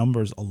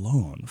numbers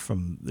alone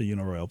from the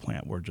Uniroyal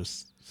plant were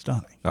just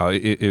stunning.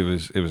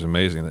 It was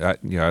amazing.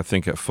 I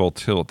think at full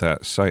tilt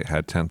that site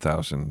had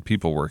 10,000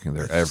 people working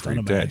there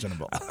every day.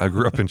 I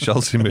grew up in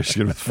Chelsea,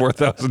 Michigan, with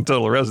 4,000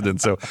 total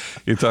residents. So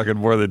you're talking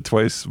more than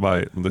twice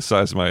the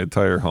size of my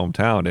entire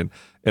hometown,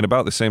 and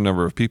about the same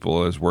number of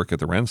people as work at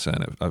the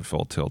RenCen at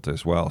full tilt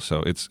as well.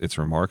 So it's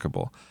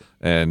remarkable.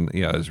 And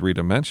as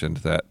Rita mentioned,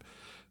 that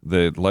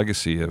the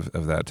legacy of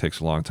that takes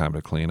a long time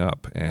to clean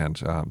up. And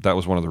that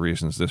was one of the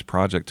reasons this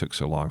project took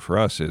so long for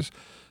us is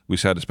we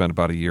had to spend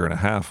about a year and a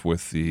half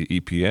with the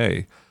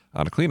EPA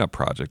on a cleanup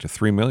project, a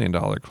 $3 million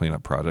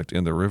cleanup project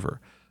in the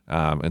river.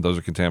 And those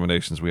are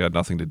contaminations we had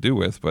nothing to do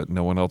with, but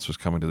no one else was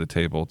coming to the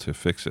table to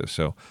fix it.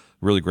 So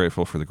really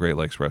grateful for the Great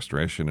Lakes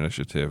Restoration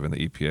Initiative and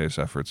the EPA's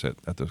efforts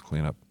at those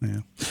cleanup.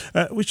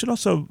 Yeah. We should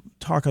also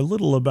talk a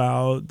little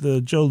about the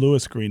Joe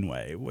Louis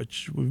Greenway,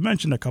 which we've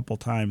mentioned a couple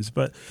times,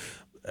 but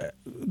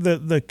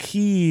the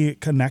key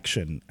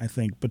connection, I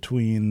think,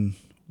 between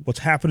what's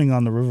happening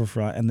on the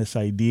riverfront and this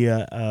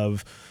idea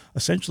of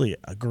essentially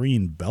a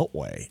green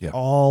beltway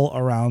all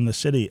around the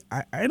city.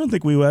 I don't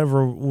think we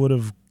ever would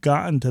have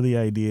gotten to the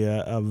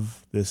idea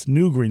of this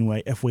new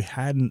greenway if we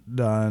hadn't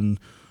done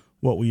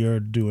what we are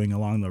doing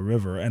along the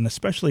river, and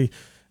especially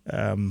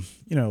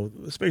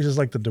spaces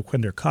like the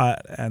DeQuinder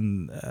Cut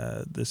and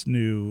this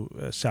new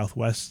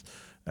Southwest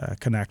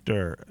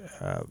connector.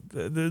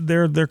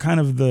 They're kind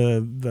of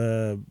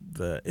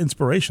the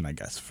inspiration, I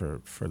guess,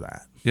 for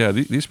that. Yeah,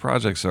 these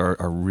projects are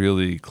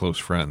really close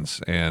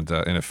friends and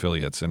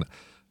affiliates. And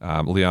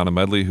Liana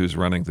Medley, who's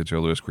running the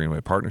Joe Louis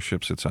Greenway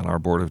Partnership, sits on our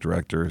board of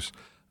directors,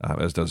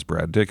 as does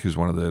Brad Dick, who's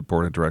one of the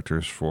board of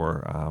directors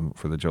for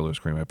the Joe Louis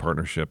Greenway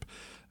Partnership.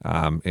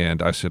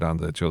 And I sit on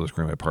the Joe Louis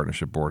Greenway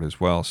Partnership board as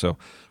well. So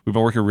we've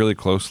been working really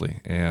closely.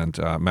 And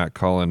Matt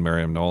Cullen,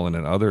 Miriam Nolan,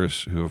 and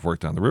others who have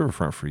worked on the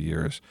riverfront for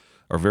years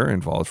are very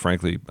involved,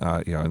 frankly,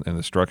 in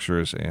the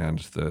structures and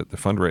the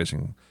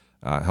fundraising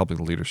helping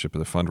the leadership of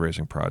the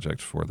fundraising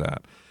project for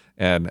that.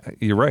 And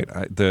you're right.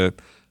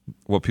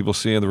 What people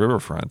see in the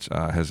riverfront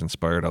has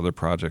inspired other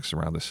projects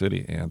around the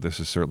city, and this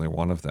is certainly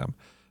one of them.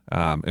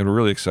 And we're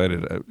really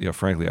excited.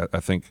 Frankly, I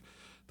think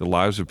the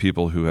lives of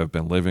people who have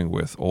been living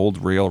with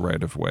old rail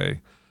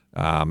right-of-way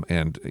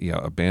and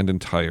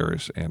abandoned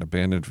tires and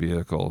abandoned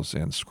vehicles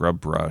and scrub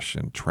brush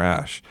and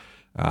trash,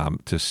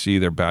 to see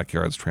their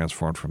backyards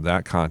transformed from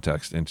that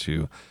context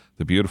into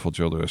the beautiful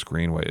Joe Louis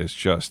Greenway is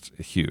just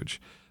huge.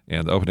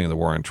 And the opening of the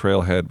Warren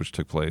Trailhead, which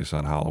took place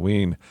on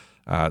Halloween,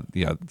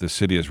 the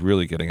city is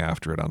really getting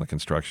after it on the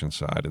construction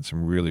side, and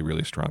some really,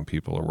 really strong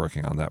people are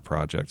working on that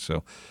project.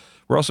 So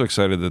we're also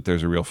excited that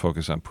there's a real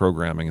focus on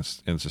programming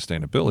and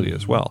sustainability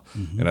as well.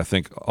 And I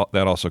think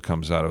that also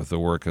comes out of the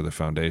work of the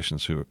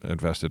foundations who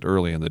invested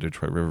early in the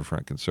Detroit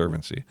Riverfront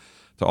Conservancy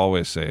to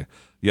always say,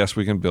 yes,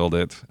 we can build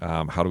it.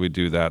 How do we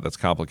do that? That's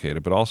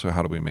complicated, but also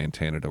how do we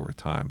maintain it over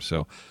time?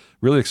 So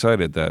really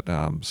excited that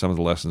some of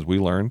the lessons we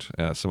learned,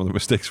 some of the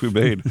mistakes we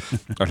made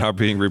are now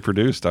being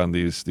reproduced on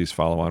these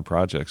follow-on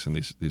projects and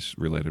these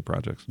related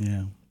projects.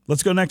 Yeah.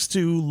 Let's go next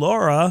to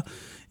Laura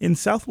in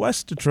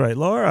Southwest Detroit.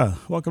 Laura,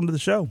 welcome to the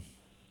show.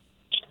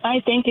 Hi,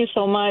 thank you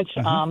so much.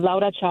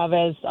 Laura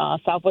Chavez,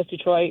 Southwest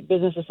Detroit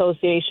Business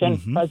Association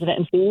President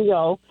and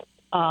CEO.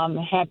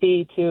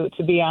 Happy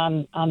to be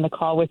on the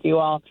call with you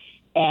all.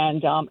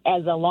 And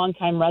as a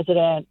longtime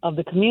resident of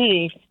the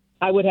community,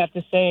 I would have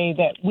to say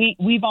that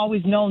we've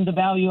always known the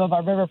value of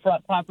our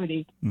riverfront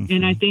property.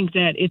 And I think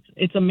that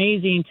it's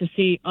amazing to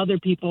see other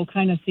people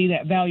kind of see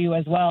that value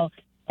as well.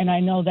 And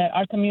I know that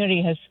our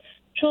community has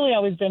truly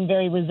always been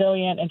very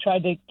resilient and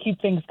tried to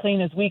keep things clean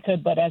as we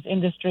could. But as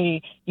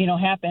industry,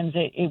 happens,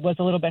 it was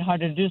a little bit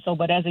harder to do so.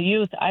 But as a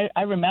youth,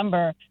 I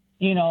remember,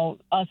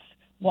 us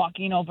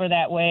walking over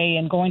that way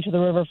and going to the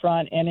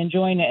riverfront and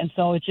enjoying it. And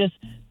so it's just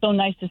so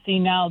nice to see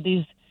now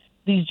these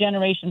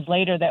generations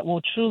later that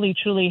will truly,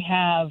 truly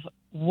have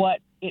what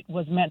it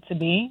was meant to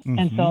be.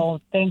 And so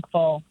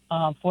thankful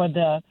for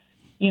the,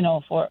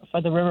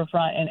 for the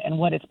riverfront and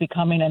what it's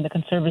becoming and the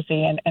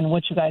Conservancy and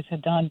what you guys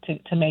have done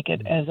to make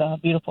it as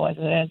beautiful as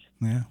it is.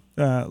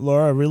 Yeah.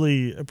 Laura,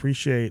 really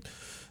appreciate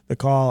the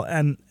call.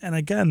 And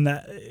again,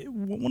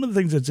 one of the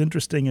things that's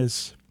interesting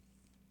is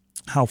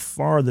how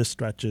far this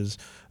stretches,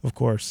 of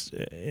course,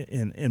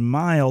 in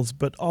miles,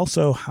 but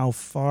also how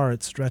far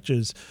it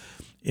stretches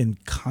in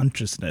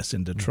consciousness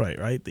in Detroit,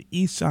 right? The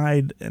east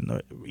side and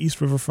the East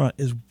Riverfront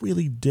is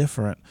really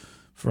different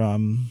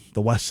from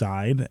the west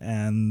side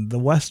and the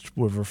west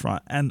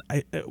riverfront. And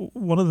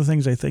one of the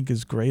things I think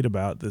is great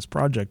about this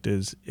project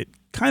is it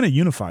kind of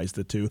unifies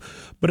the two,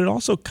 but it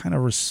also kind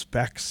of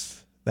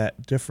respects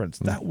that difference.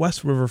 That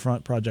west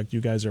riverfront project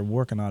you guys are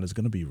working on is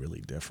going to be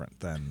really different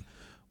than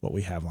what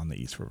we have on the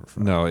East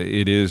Riverfront. No,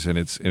 it is, and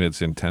it's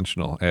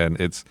intentional. And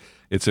it's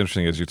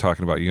interesting as you're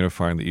talking about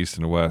unifying the East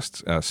and the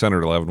West.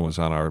 Senator Levin was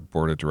on our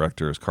board of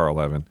directors, Carl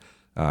Levin,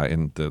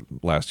 in the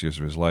last years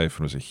of his life,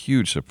 and was a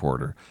huge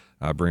supporter,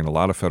 bringing a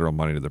lot of federal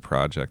money to the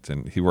project.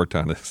 And he worked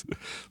on this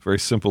very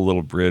simple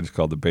little bridge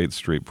called the Bates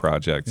Street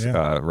Project,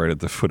 right at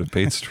the foot of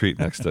Bates Street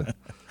next to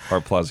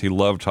Hart Plaza. He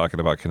loved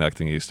talking about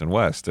connecting East and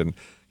West. And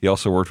he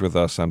also worked with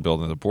us on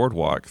building the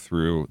boardwalk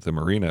through the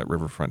marina at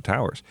Riverfront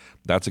Towers.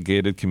 That's a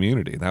gated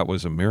community. That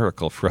was a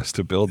miracle for us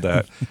to build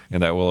that,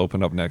 and that will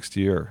open up next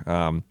year.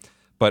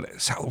 But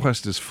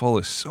Southwest is full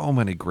of so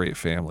many great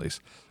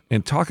families.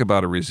 And talk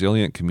about a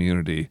resilient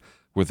community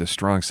with a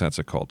strong sense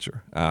of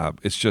culture.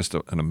 It's just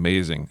an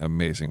amazing,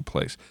 amazing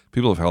place.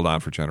 People have held on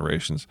for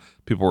generations.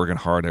 People working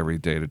hard every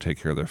day to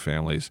take care of their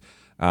families.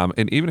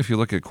 And even if you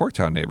look at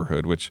Corktown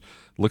neighborhood, which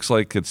looks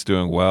like it's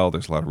doing well,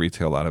 there's a lot of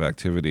retail, a lot of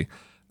activity.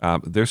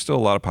 There's still a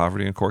lot of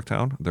poverty in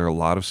Corktown. There are a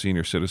lot of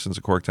senior citizens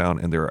in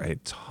Corktown, and there are a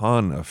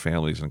ton of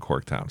families in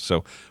Corktown.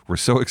 So we're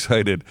so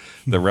excited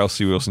that Ralph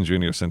C. Wilson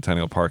Jr.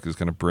 Centennial Park is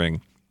going to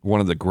bring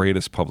one of the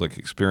greatest public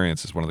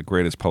experiences, one of the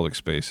greatest public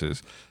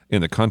spaces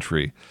in the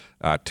country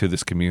to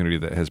this community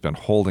that has been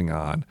holding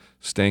on,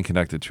 staying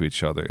connected to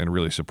each other, and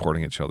really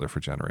supporting each other for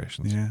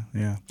generations.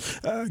 Yeah.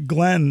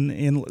 Glenn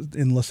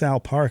in LaSalle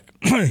Park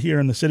here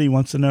in the city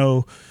wants to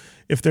know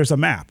if there's a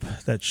map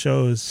that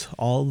shows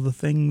all the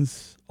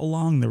things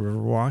along the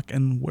Riverwalk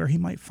and where he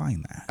might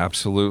find that.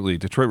 Absolutely.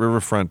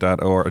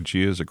 DetroitRiverfront.org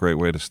is a great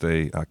way to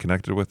stay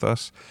connected with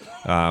us.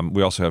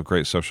 We also have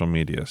great social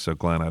media. So,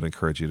 Glenn, I'd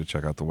encourage you to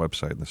check out the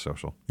website and the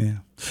social. Yeah.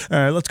 All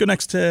right, let's go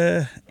next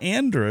to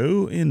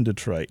Andrew in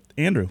Detroit.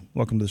 Andrew,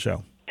 welcome to the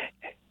show.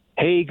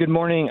 Hey, good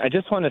morning. I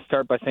just want to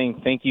start by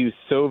saying thank you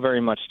so very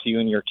much to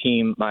you and your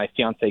team. My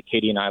fiance,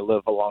 Katie, and I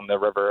live along the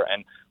river,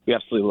 and we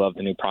absolutely love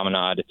the new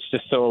promenade. It's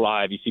just so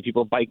alive. You see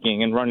people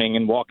biking and running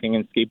and walking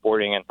and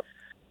skateboarding, and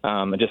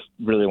I just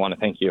really want to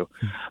thank you.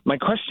 My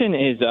question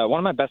is, one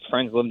of my best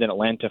friends lived in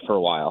Atlanta for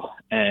a while,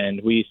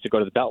 and we used to go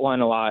to the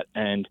Beltline a lot.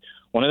 And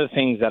one of the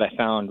things that I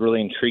found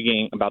really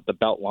intriguing about the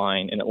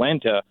Beltline in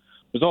Atlanta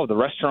was all of the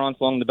restaurants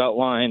along the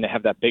Beltline. They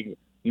have that big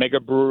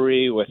mega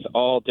brewery with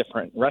all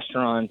different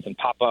restaurants and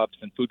pop-ups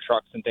and food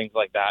trucks and things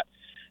like that.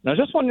 And I was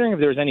just wondering if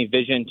there's any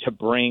vision to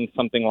bring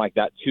something like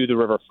that to the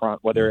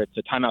riverfront, whether it's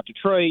a Time Out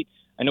Detroit,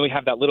 I know we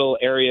have that little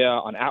area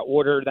on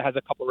Atwater that has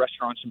a couple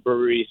restaurants and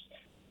breweries,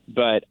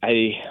 but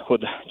I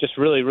would just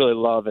really, really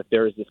love if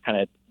there was this kind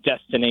of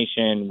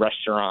destination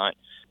restaurant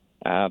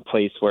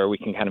place where we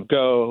can kind of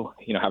go,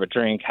 have a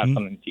drink, have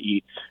something to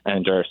eat, and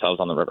enjoy ourselves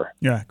on the river.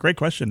 Yeah, great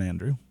question,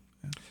 Andrew.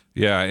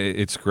 Yeah,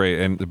 it's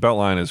great. And the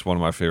Beltline is one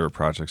of my favorite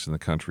projects in the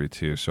country,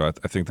 too. So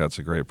I think that's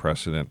a great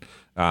precedent.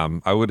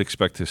 I would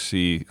expect to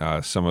see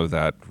some of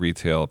that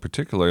retail,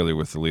 particularly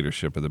with the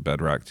leadership of the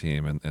Bedrock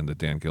team and the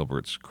Dan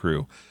Gilbert's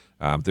crew.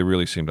 They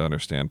really seem to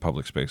understand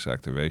public space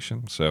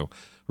activation. So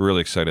we're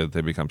really excited that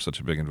they become such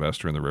a big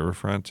investor in the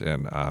riverfront.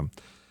 And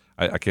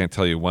I can't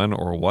tell you when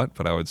or what,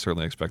 but I would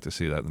certainly expect to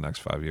see that in the next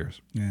 5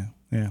 years.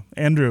 Yeah.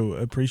 Andrew,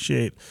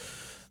 appreciate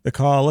the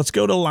call. Let's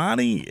go to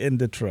Lonnie in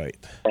Detroit.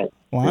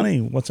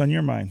 Lonnie, what's on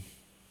your mind?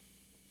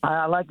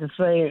 I like to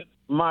say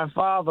my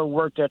father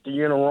worked at the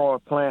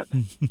Uniroyal plant.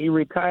 He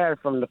retired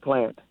from the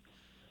plant.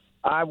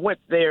 I went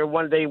there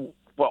one day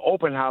for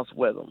open house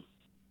with him.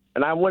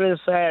 And I went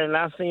inside and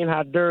I seen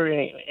how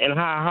dirty and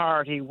how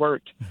hard he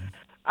worked.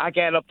 I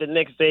got up the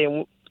next day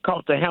and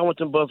caught the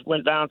Hamilton bus,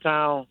 went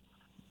downtown,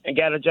 and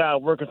got a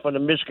job working for the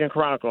Michigan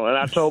Chronicle. And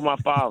I told my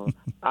father,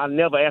 I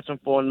never asked him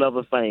for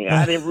another thing.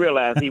 I didn't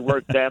realize he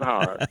worked that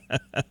hard.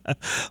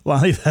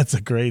 Lonnie, that's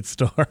a great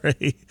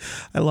story.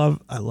 I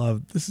love,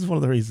 this is one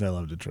of the reasons I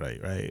love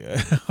Detroit,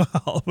 right?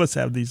 All of us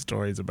have these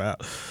stories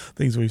about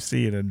things we've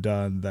seen and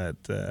done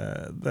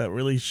that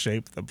really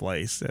shape the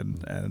place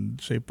and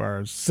shape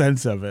our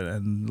sense of it.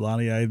 And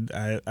Lonnie,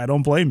 I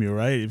don't blame you,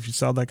 right? If you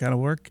saw that kind of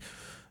work,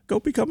 go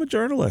become a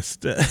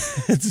journalist.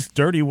 It's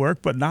dirty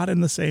work, but not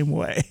in the same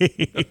way.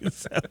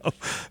 So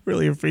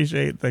really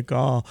appreciate the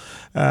call.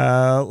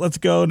 Let's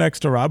go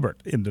next to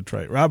Robert in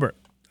Detroit. Robert,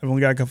 I've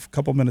only got a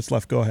couple minutes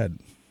left. Go ahead.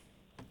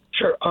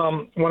 Sure.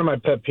 One of my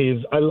pet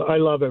peeves, I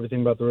love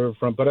everything about the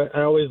riverfront, but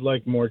I always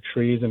like more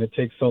trees, and it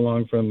takes so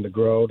long for them to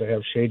grow, to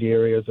have shady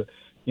areas,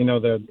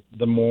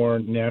 the more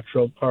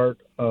natural part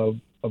of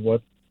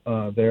what's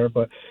there.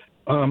 But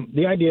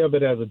the idea of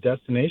it as a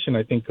destination,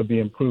 I think, could be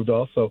improved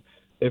also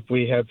if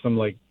we had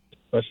some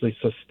especially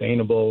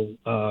sustainable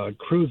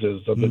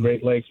cruises of the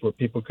Great Lakes where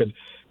people could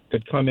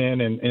come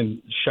in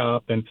and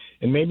shop and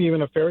maybe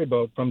even a ferry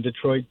boat from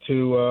Detroit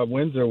to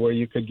Windsor where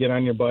you could get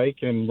on your bike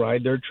and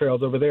ride dirt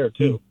trails over there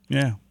too.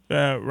 Yeah.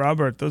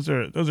 Robert, those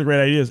are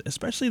great ideas,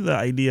 especially the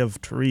idea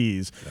of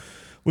trees. Yeah.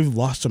 We've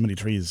lost so many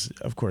trees,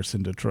 of course,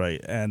 in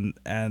Detroit, and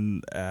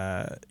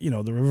the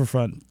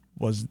riverfront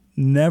was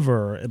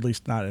never, at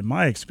least not in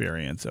my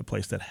experience, a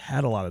place that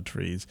had a lot of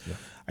trees. Yeah.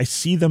 I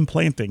see them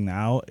planting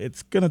now.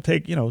 It's going to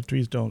take,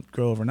 trees don't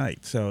grow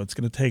overnight, so it's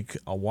going to take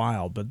a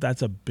while, but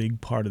that's a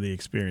big part of the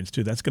experience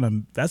too. That's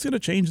going to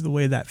change the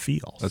way that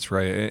feels. That's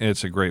right.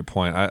 It's a great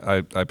point.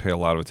 I pay a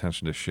lot of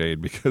attention to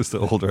shade because the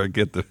older I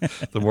get,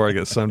 the more I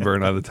get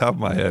sunburned on the top of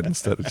my head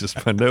instead of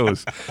just my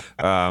nose.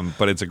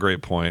 But it's a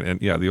great point.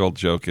 And yeah, the old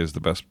joke is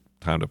the best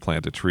time to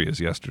plant a tree is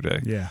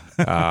yesterday. Yeah.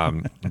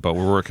 But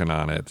we're working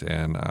on it.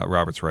 And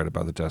Robert's right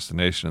about the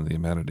destination and the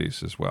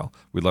amenities as well.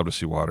 We'd love to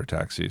see water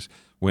taxis.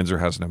 Windsor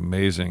has an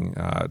amazing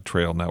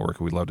trail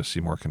network. We'd love to see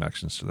more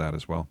connections to that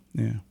as well.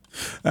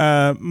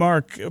 Yeah.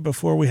 Mark,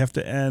 before we have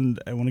to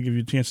end, I want to give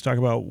you a chance to talk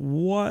about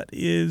what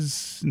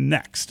is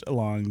next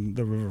along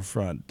the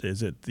riverfront.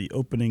 Is it the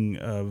opening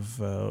of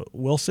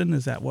Wilson?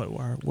 Is that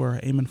what we're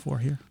aiming for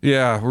here?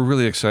 Yeah, we're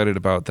really excited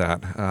about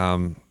that.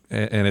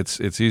 And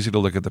it's easy to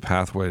look at the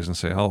pathways and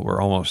say, oh, we're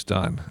almost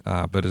done.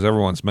 But as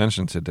everyone's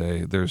mentioned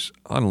today, there's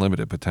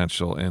unlimited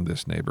potential in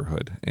this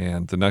neighborhood.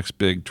 And the next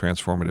big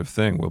transformative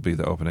thing will be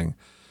the opening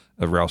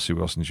of Ralph C.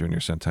 Wilson Jr.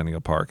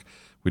 Centennial Park.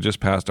 We just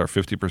passed our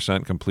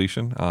 50%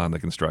 completion on the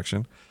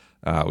construction.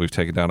 We've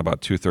taken down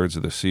about 2/3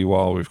 of the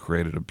seawall. We've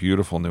created a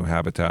beautiful new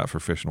habitat for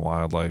fish and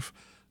wildlife.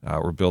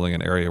 We're building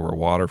an area where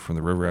water from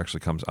the river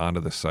actually comes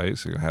onto the site.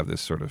 So you have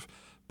this sort of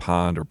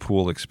pond or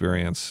pool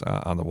experience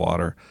on the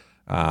water.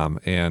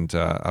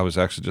 I was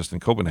actually just in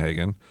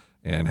Copenhagen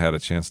and had a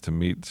chance to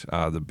meet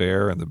the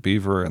bear and the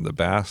beaver and the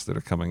bass that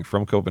are coming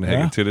from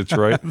Copenhagen to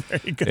Detroit. There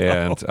you go.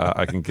 And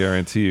I can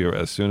guarantee you,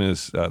 as soon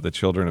as the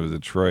children of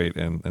Detroit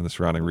and the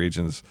surrounding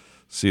regions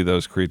see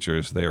those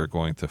creatures, they are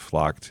going to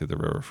flock to the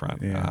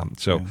riverfront.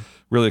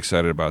 Really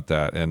excited about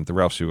that. And the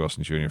Ralph C.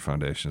 Wilson Jr.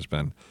 Foundation has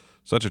been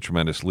such a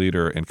tremendous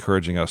leader,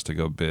 encouraging us to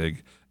go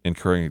big,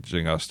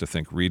 encouraging us to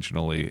think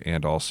regionally,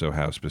 and also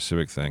have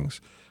specific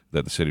things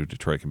that the city of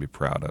Detroit can be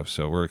proud of.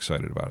 So we're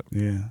excited about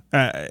it.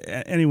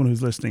 Yeah. Anyone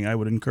who's listening, I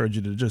would encourage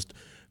you to just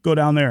go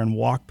down there and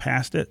walk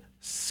past it.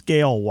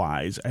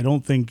 Scale-wise, I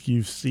don't think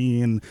you've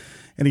seen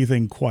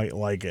anything quite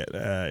like it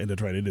in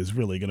Detroit. It is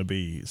really going to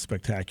be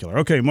spectacular.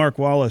 Okay, Mark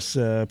Wallace,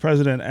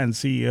 President and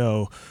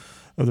CEO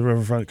of the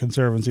Riverfront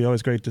Conservancy.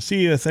 Always great to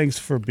see you. Thanks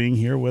for being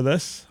here with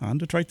us on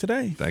Detroit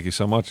Today. Thank you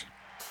so much.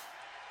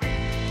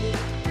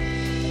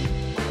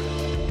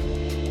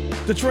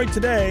 Detroit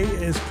Today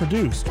is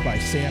produced by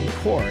Sam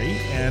Corey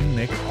and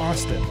Nick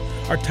Austin.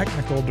 Our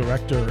technical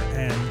director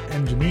and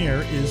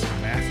engineer is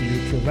Matthew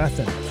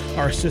Trevethan.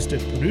 Our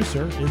assistant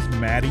producer is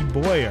Maddie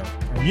Boyer.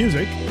 Our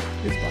music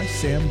is by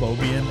Sam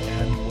Bobian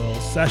and Will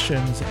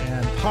sessions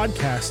and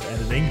podcast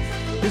editing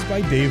is by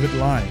David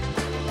Lyons.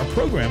 Our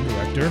program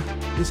director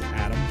is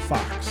Adam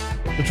Fox.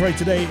 Detroit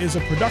Today is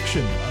a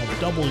production of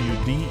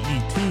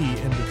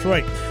WDET in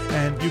Detroit,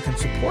 and you can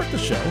support the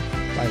show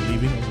by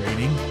leaving a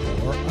rating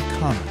or a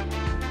comment.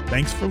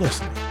 Thanks for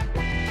listening.